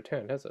hasn't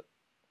returned, has it?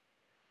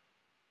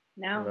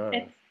 No, No.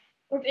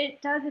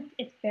 it does.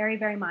 It's very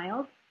very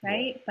mild, Yeah.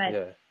 right? But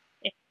Yeah.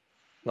 it,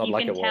 Not you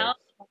like can it was. tell.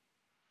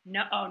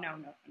 No, oh no,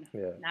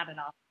 Yeah. not at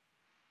all,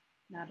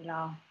 not at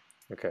all.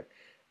 Okay.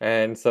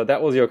 And so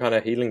that was your kind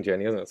of healing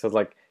journey, isn't it? So it's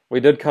like we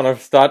did kind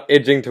of start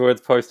edging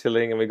towards post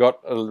healing, and we got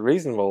a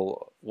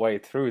reasonable way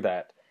through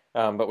that,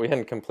 but we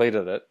hadn't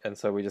completed it, and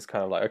so we just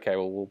kind of like, okay,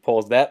 well, we'll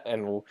pause that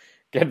and we'll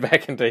get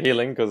back into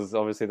healing because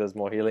obviously there's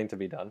more healing to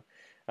be done.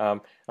 I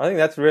think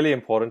that's really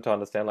important to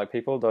understand. Like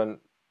people don't,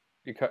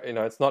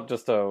 it's not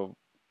just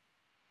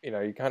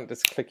you can't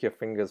just click your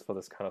fingers for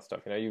this kind of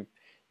stuff.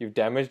 You've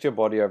damaged your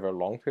body over a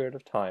long period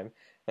of time,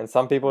 and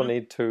some people Mhm.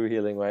 need 2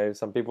 healing waves,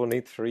 some people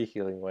need 3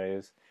 healing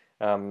waves.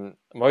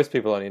 Most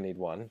people only need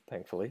one,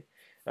 thankfully.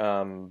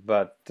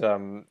 But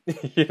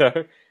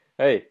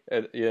hey,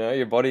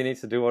 your body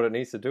needs to do what it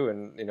needs to do,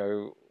 and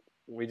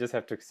we just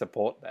have to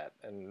support that.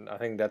 And I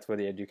think that's where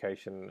the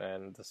education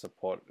and the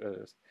support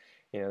is.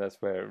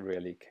 That's where it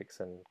really kicks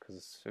in.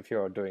 Because if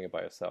you're doing it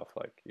by yourself,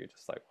 like you're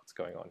just like, what's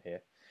going on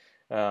here?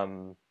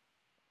 Um,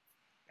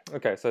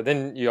 Okay, so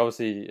then you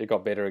obviously it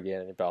got better again,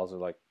 and your bowels are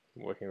like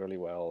working really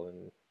well,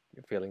 and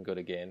you're feeling good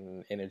again,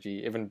 and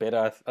energy even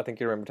better. I think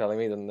you remember telling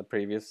me than the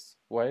previous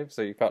wave,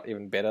 so you felt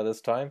even better this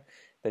time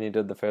than you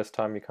did the first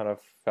time. You kind of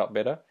felt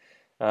better,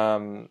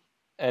 um,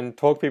 and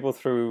talk people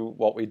through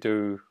what we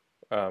do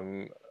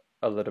um,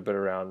 a little bit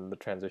around the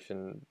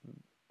transition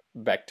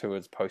back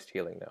towards post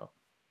healing now.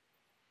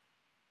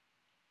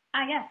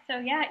 Yeah. So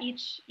yeah,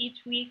 each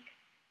week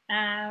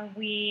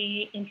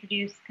we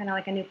introduce kind of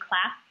like a new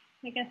class,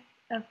 I guess,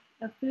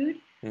 of food.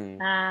 Mm,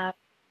 Uh,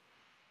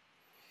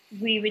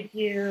 we would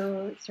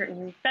do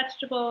certain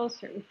vegetables,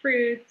 certain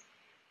fruits,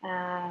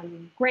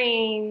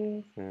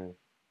 grains, mm,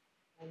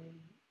 um,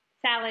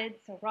 salads,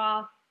 so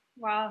raw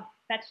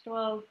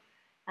vegetables,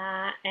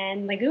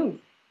 and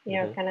legumes.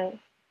 mm-hmm. Kind of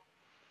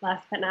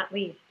last but not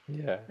least.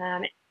 Yeah.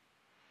 Um,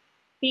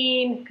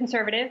 Being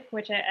conservative,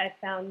 which I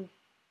found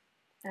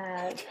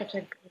uh, such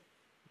a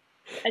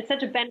it's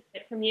such a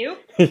benefit from you,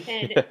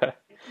 and Yeah,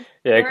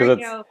 yeah, because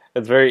weren't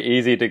it's very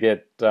easy to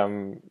get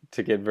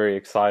very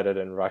excited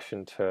and rush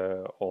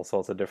into all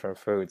sorts of different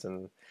foods,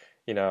 and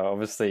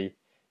obviously,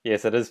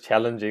 yes, it is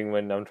challenging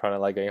when I'm trying to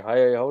like going,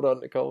 hey, hold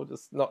on, Nicole,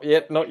 just not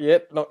yet, not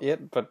yet, not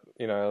yet. But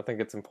I think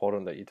it's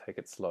important that you take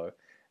it slow,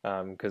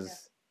 yeah,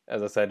 because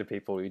as I say to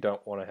people, you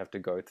don't want to have to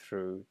go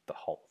through the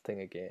whole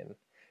thing again.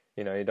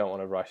 You don't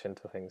want to rush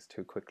into things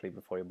too quickly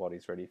before your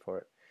body's ready for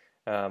it.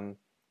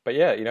 But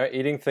yeah,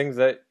 eating things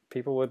that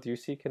people with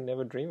UC can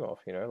never dream of,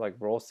 like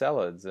raw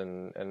salads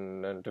and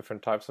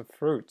different types of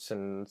fruits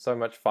and so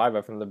much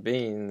fiber from the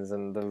beans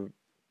and the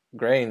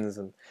grains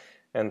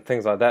and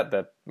things like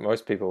that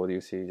most people with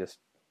UC just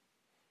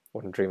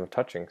wouldn't dream of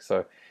touching.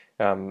 So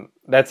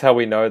that's how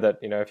we know that,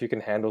 if you can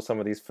handle some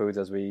of these foods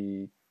as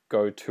we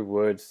go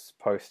towards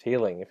post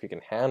healing, if you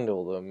can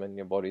handle them and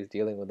your body's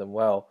dealing with them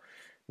well,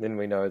 then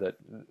we know that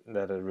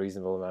a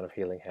reasonable amount of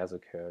healing has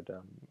occurred.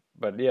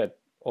 But yeah,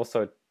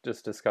 also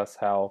just discuss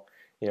how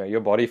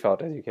your body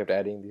felt as you kept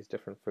adding these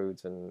different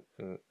foods and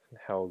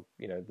how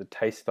the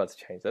taste buds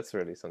change. That's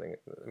really something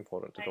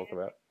important to talk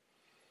about.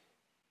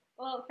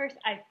 well, first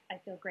I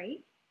feel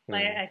great.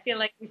 Like Mm. I feel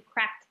like we've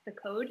cracked the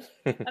code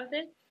of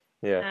this.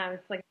 Yeah.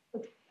 It's like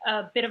it's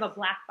a bit of a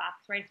black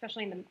box, right?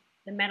 Especially in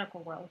the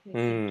medical world, you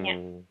can't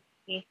Mm.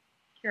 really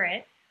cure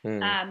it.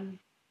 Mm. Um,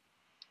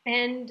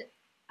 and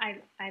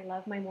I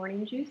love my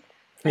morning juice.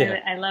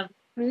 Yeah. I love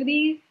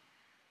smoothies.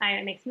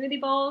 I make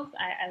smoothie bowls.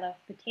 I love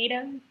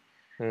potatoes.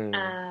 Mm.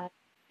 Uh,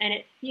 and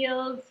it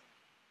feels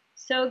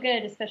so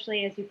good,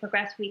 especially as you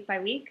progress week by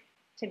week,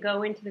 to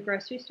go into the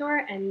grocery store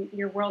and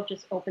your world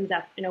just opens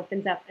up and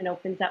opens up and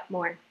opens up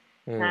more.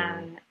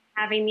 Mm.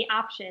 Having the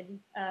option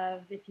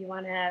of if you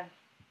want to have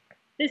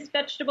this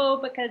vegetable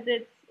because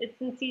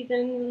it's in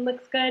season,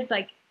 looks good,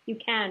 like you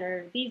can,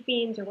 or these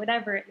beans or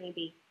whatever it may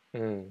be.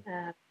 Mm.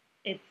 Uh,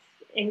 it's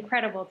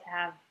incredible to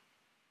have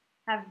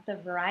the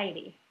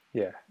variety,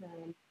 Yeah.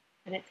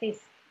 and it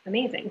tastes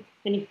amazing,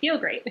 and you feel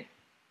great.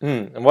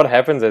 And what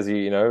happens as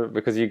you know,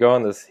 because you go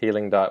on this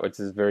healing diet, which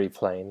is very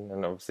plain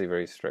and obviously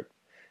very strict,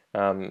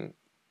 it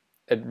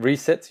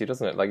resets you,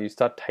 doesn't it? Like you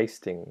start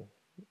tasting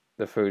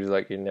the foods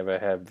like you never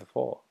had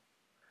before.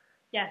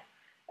 Yes,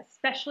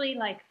 especially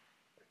like,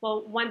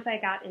 well, once I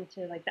got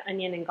into like the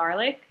onion and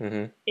garlic,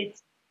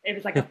 it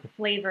was like a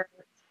flavor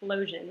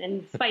explosion,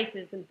 and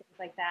spices and things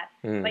like that.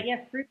 But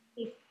yeah, fruit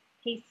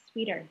tastes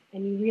sweeter,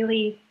 and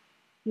you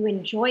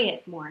enjoy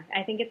it more.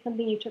 I think it's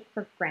something you took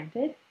for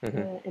granted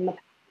in the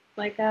past.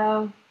 Like,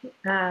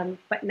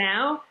 but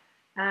now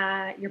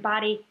your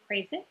body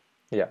craves it.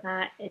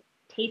 Yeah. It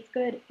tastes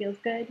good. It feels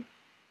good.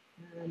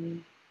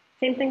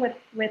 Same thing with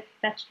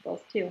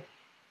vegetables too.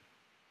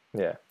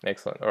 Yeah,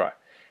 excellent. All right.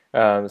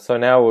 So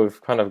now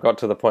we've kind of got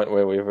to the point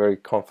where we're very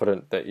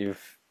confident that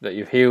you've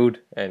healed,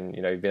 and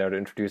you know you've been able to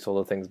introduce all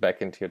the things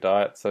back into your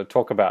diet. So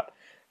talk about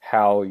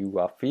how you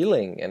are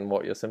feeling and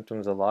what your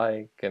symptoms are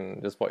like,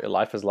 and just what your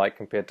life is like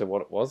compared to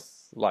what it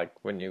was like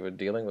when you were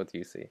dealing with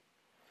UC.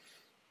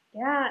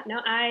 Yeah,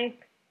 no, I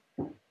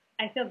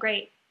feel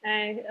great.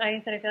 Like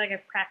I said, I feel like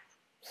I've cracked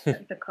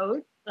the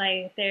code.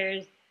 Like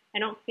I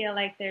don't feel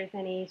like there's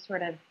any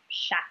sort of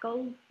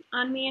shackles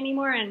on me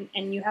anymore,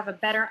 and you have a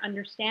better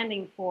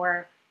understanding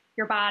for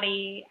your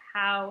body,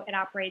 how it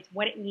operates,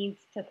 what it needs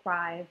to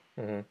thrive.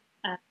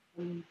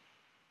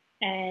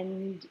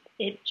 And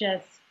it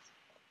just,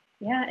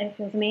 yeah, it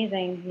feels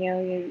amazing. You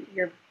know,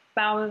 your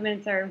bowel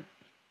movements are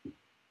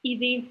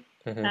easy,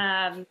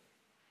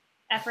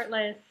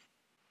 effortless,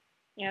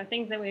 you know,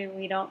 things that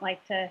we don't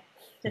like to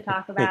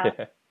talk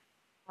about.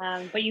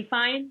 But you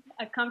find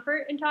a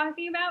comfort in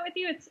talking about with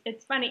you.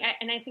 It's funny.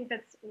 And I think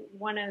that's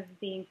one of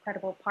the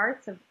incredible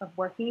parts of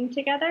working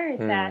together is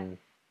that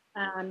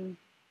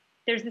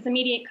there's this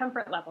immediate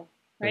comfort level,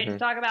 right? To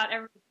talk about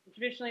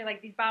traditionally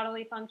like these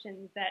bodily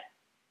functions that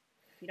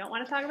you don't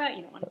want to talk about,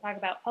 you don't want to talk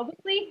about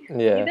publicly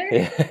either.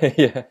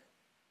 Yeah.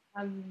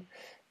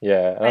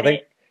 Yeah. And I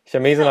think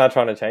Shamiz and I are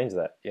trying to change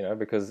that, you know,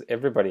 because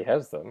everybody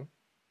has them,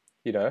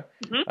 you know,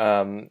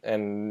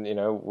 and, you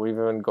know, we've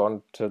even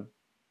gone to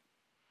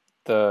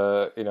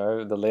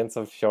the length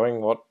of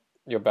showing what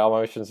your bowel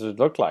motions should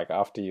look like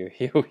after you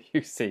heal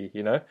UC,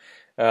 you know.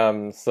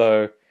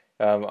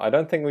 I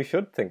don't think we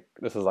should think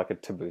this is like a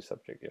taboo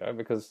subject, you know,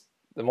 because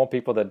the more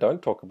people that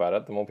don't talk about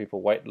it, the more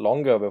people wait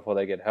longer before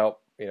they get help,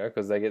 you know,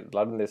 because they get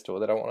blood in their stool,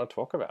 they don't want to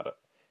talk about it,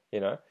 you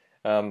know.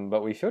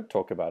 But we should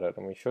talk about it,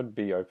 and we should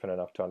be open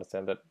enough to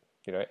understand that,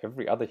 you know,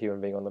 every other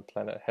human being on the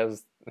planet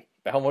has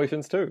bowel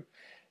motions too,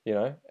 you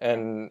know,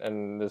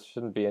 and there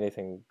shouldn't be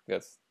anything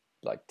that's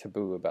like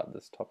taboo about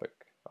this topic.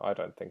 I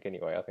don't think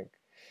anyway. I think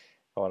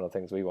one of the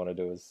things we want to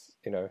do is,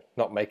 you know,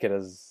 not make it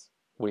as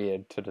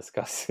weird to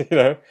discuss,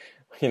 I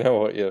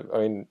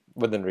mean,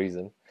 within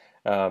reason.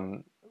 Yeah.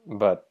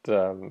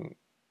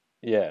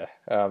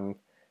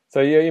 So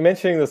you're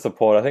mentioning the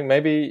support. I think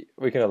maybe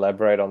we can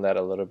elaborate on that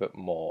a little bit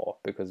more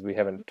because we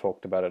haven't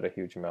talked about it a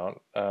huge amount.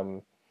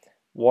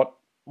 What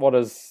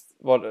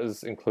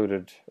is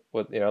included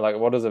with, you know, like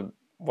what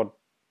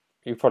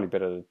you're probably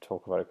better to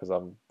talk about it because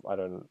I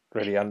don't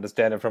really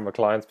understand it from a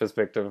client's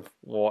perspective.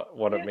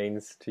 What it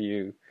means to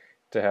you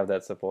to have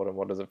that support, and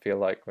what does it feel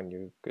like when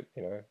you get,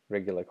 you know,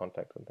 regular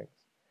contact and things.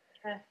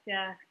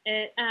 Yeah.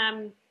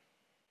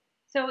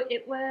 So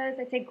it was,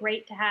 I'd say,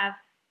 great to have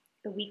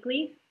the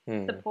weekly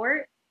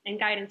support and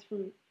guidance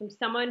from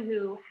someone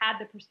who had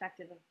the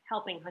perspective of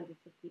helping hundreds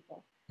of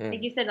people.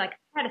 Like you said, like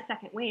I had a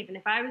second wave, and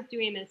if I was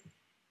doing this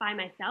by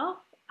myself,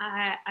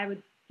 I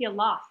would feel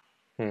lost.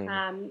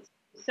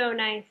 So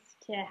nice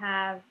to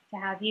have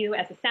you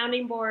as a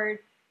sounding board,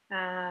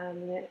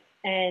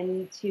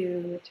 and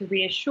to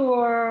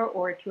reassure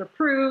or to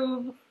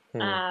approve,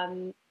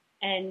 and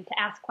to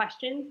ask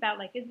questions about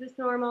like, is this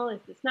normal?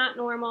 Is this not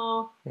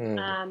normal?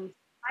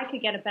 I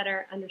could get a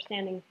better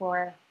understanding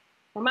for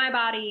my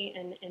body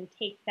and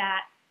take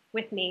that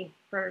with me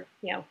for,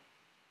 you know,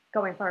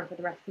 going forward for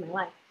the rest of my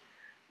life.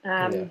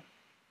 Like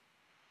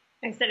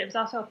I said, it was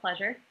also a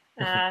pleasure.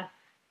 I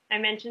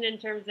mentioned in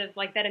terms of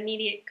like that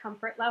immediate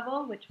comfort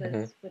level, which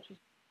was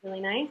really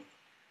nice,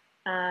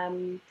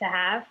 to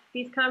have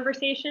these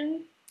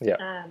conversations.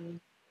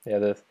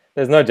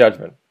 There's no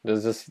judgment.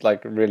 There's just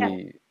like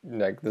really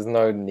like there's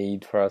no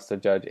need for us to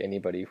judge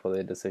anybody for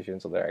their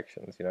decisions or their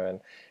actions, you know. And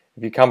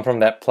if you come from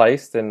that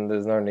place, then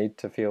there's no need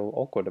to feel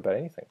awkward about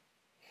anything.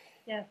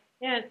 Yeah.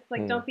 It's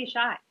like don't be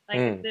shy.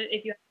 Like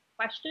if you have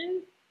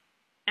questions,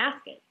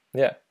 ask it.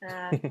 Yeah.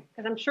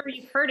 Because I'm sure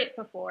you've heard it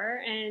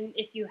before, and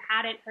if you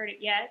hadn't heard it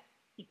yet,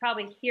 you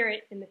probably hear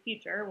it in the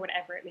future,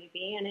 whatever it may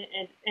be, and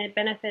it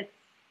benefits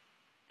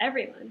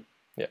everyone.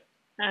 Yeah.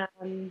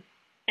 And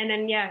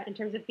then in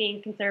terms of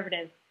being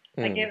conservative,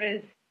 like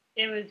it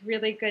was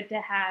really good to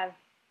have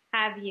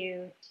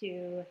you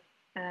to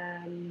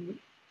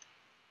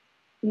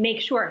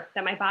make sure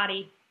that my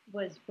body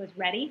was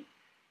ready,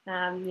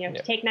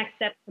 to take next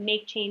steps, to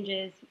make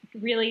changes,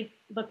 really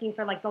looking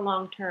for like the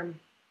long-term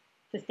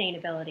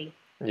sustainability.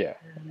 No,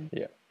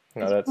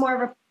 that's more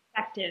of a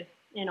perspective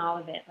in all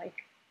of it.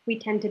 Like we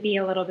tend to be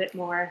a little bit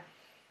more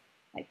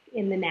like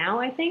in the now,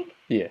 I think.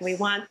 Yes. We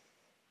want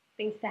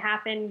things to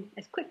happen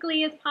as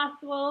quickly as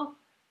possible.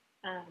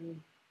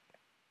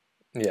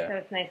 Yeah, So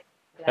it's nice.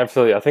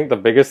 absolutely. I think the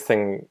biggest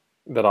thing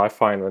that I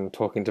find when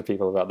talking to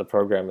people about the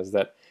program is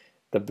that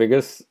the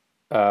biggest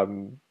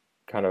kind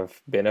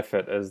of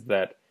benefit is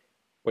that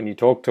when you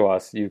talk to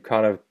us, you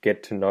kind of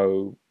get to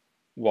know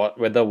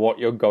whether what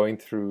you're going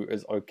through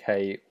is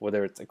okay,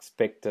 whether it's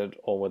expected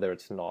or whether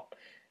it's not.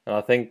 And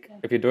I think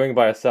if you're doing it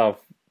by yourself,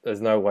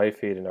 there's no way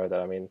for you to know that.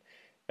 I mean,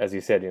 as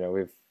you said,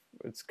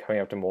 it's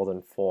coming up to more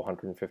than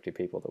 450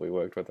 people that we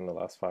worked with in the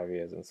last 5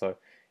 years, and so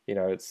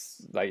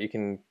it's like you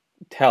can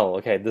tell,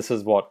 okay, this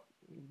is what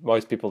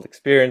most people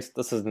experience.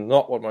 This is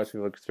not what most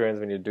people experience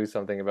when you do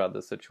something about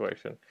this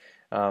situation,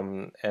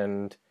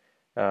 and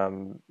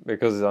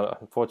because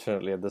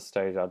unfortunately at this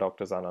stage our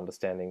doctors aren't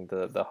understanding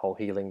the whole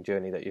healing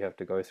journey that you have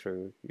to go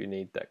through. You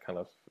need that kind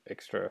of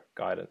extra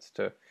guidance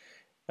to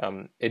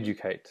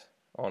educate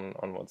on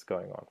what's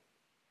going on.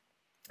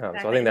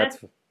 So I think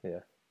that's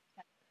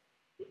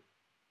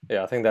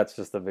I think that's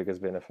just the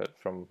biggest benefit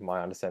from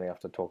my understanding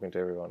after talking to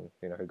everyone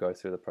who goes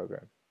through the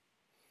program.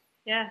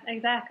 Yeah,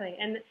 exactly,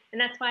 and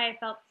that's why I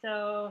felt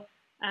so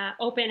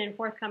open and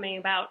forthcoming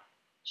about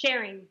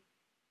sharing.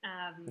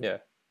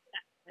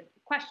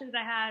 Questions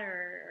I had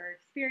or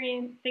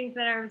experience things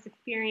that I was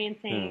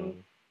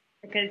experiencing,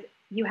 because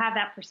you have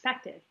that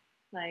perspective.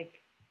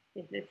 Like,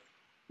 is this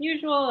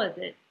usual? Is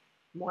it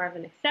more of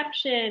an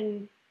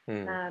exception?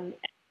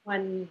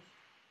 One's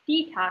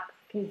detox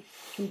can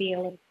be a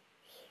little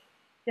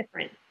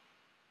different.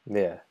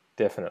 Yeah,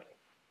 definitely.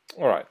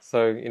 All right.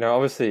 So,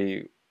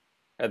 obviously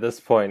at this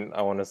point,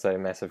 I want to say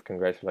massive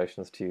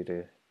congratulations to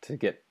you to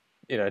get,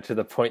 to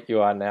the point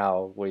you are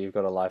now where you've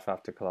got a life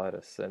after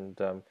colitis.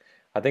 And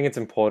I think it's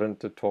important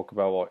to talk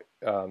about what,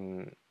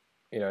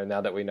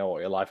 now that we know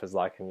what your life is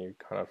like and you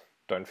kind of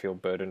don't feel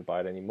burdened by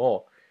it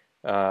anymore,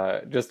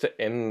 just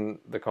to end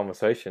the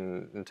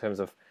conversation in terms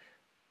of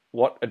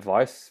what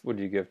advice would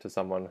you give to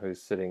someone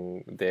who's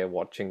sitting there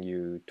watching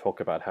you talk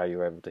about how you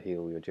were able to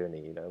heal your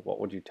journey? What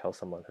would you tell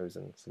someone who's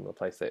in a similar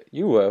place that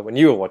you were when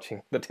you were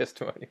watching the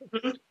testimonial?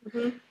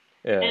 Mm-hmm.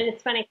 Yeah. And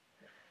it's funny,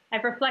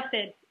 I've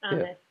reflected on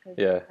this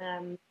because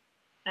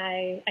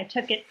I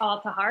took it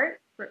all to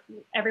heart for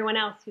everyone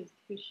else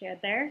who's shared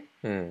there.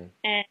 And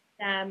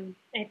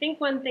I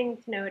think one thing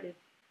to note is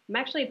I'm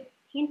actually a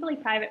painfully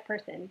private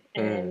person,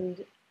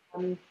 and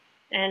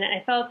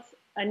I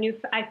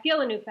feel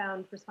a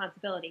newfound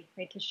responsibility,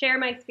 right, to share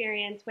my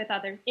experience with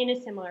others in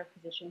a similar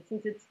position,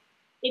 since it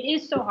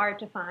is so hard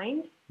to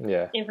find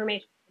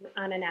information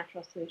on a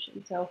natural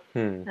solution. So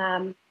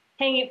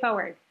paying it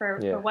forward for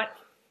what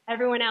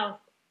everyone else,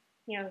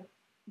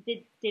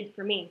 did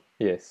for me.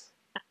 Yes.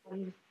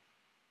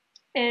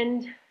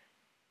 And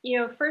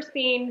first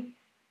being,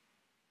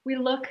 we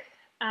look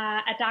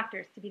at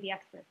doctors to be the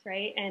experts,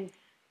 right? And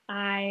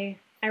I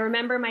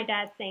remember my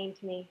dad saying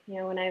to me,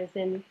 when I was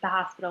in the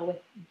hospital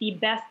with the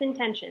best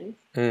intentions,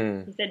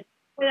 he said,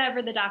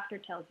 whatever the doctor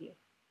tells you,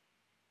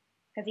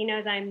 because he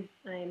knows I'm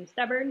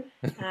stubborn,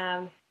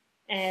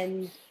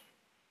 and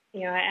I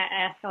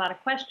ask a lot of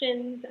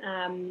questions,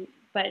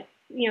 but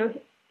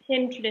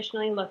him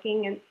traditionally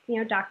looking,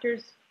 and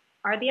doctors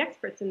are the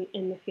experts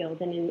in the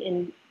field and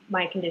in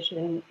my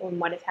condition and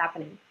what is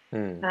happening.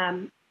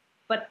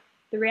 But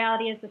the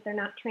reality is that they're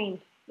not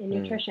trained in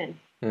nutrition.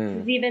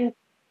 There's even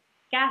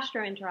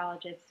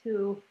gastroenterologists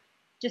who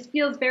just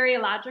feels very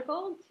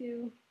illogical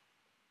to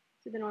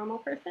the normal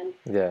person.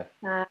 Yeah.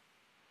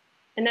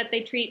 And that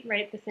they treat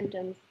the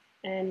symptoms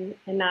and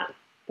not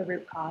the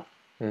root cause.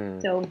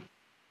 So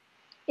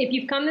if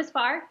you've come this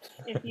far,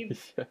 if you've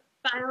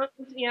found,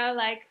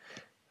 like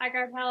High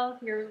Carb Health,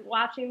 you're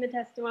watching the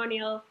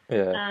testimonial,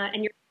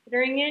 and you're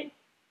considering it,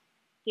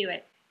 do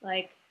it.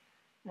 Like,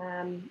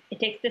 it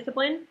takes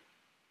discipline.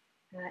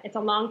 It's a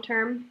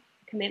long-term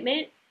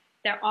commitment.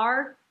 There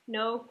are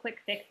no quick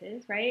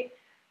fixes, right?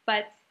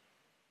 But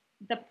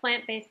the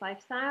plant-based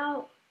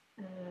lifestyle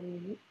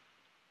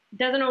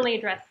doesn't only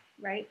address,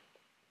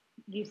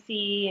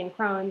 UC and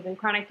Crohn's and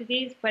chronic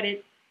disease, but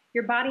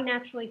your body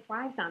naturally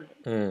thrives on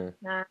it.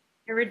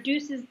 It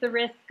reduces the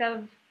risk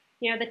of,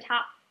 the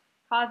top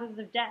causes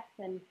of death.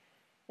 And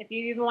if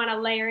you even want to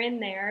layer in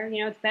there,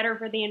 it's better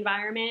for the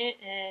environment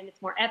and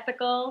it's more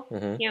ethical.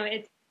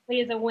 It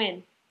really is a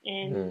win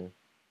in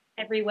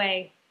every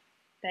way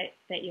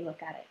that you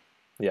look at it.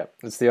 Yeah,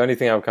 it's the only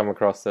thing I've come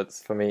across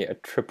that's, for me, a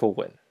triple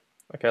win.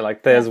 Okay,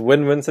 like there's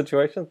win-win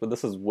situations, but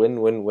this is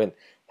win-win-win.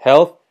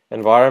 Health,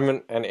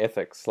 environment, and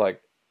ethics.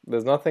 Like,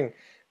 there's nothing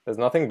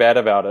bad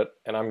about it,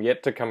 and I'm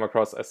yet to come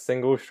across a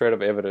single shred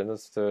of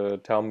evidence to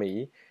tell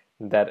me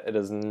that it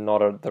is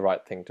not the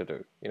right thing to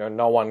do.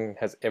 No one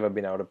has ever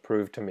been able to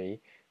prove to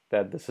me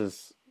that this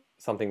is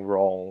something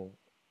wrong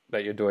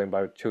that you're doing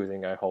by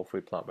choosing a whole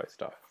food plant-based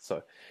diet.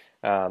 So,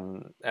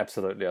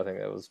 absolutely, I think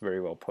that was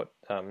very well put.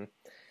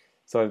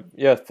 So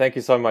yeah, thank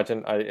you so much.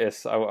 And I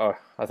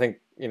think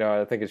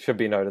I think it should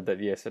be noted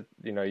that yes,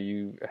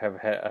 you have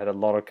had a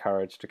lot of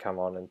courage to come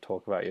on and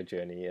talk about your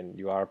journey, and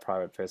you are a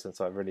private person.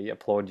 So I really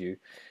applaud you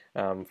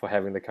for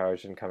having the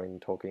courage and coming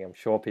and talking. I'm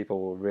sure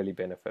people will really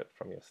benefit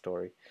from your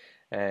story,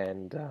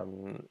 and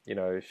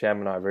Sham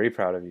and I are very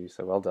proud of you.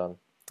 So well done.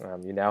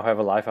 You now have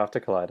a life after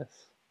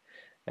colitis,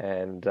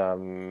 and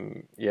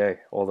yeah,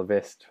 all the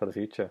best for the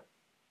future.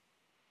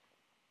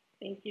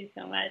 Thank you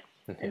so much,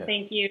 Yeah. and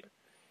thank you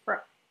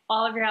for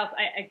all of your help.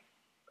 I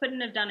couldn't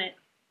have done it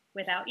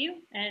without you,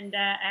 and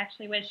I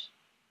actually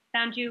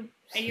found you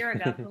a year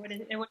ago.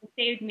 It would have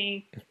saved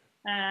me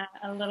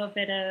a little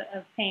bit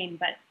of pain,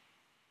 but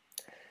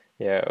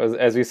yeah,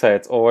 as we say,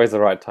 it's always the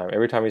right time.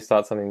 Every time you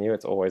start something new,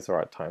 it's always the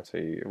right time. So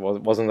it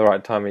wasn't the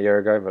right time a year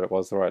ago, but it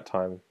was the right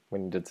time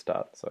when you did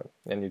start. So,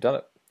 and you've done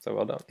it. So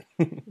well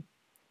done.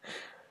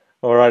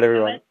 All right,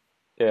 everyone.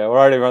 Yeah, all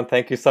right, everyone.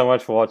 Thank you so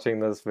much for watching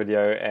this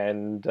video.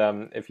 And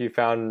if you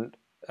found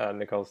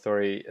Nicole's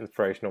story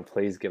inspirational,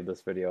 please give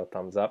this video a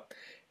thumbs up.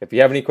 If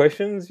you have any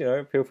questions,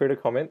 feel free to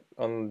comment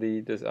on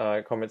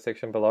the comment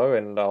section below,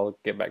 and I'll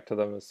get back to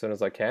them as soon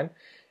as I can.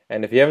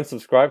 And if you haven't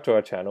subscribed to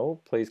our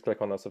channel, please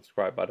click on the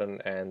subscribe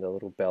button and the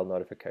little bell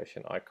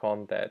notification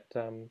icon that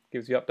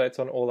gives you updates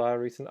on all our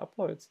recent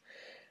uploads.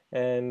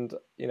 And,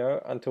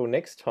 until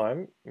next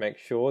time, make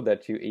sure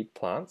that you eat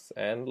plants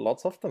and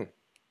lots of them.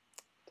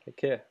 Take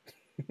care.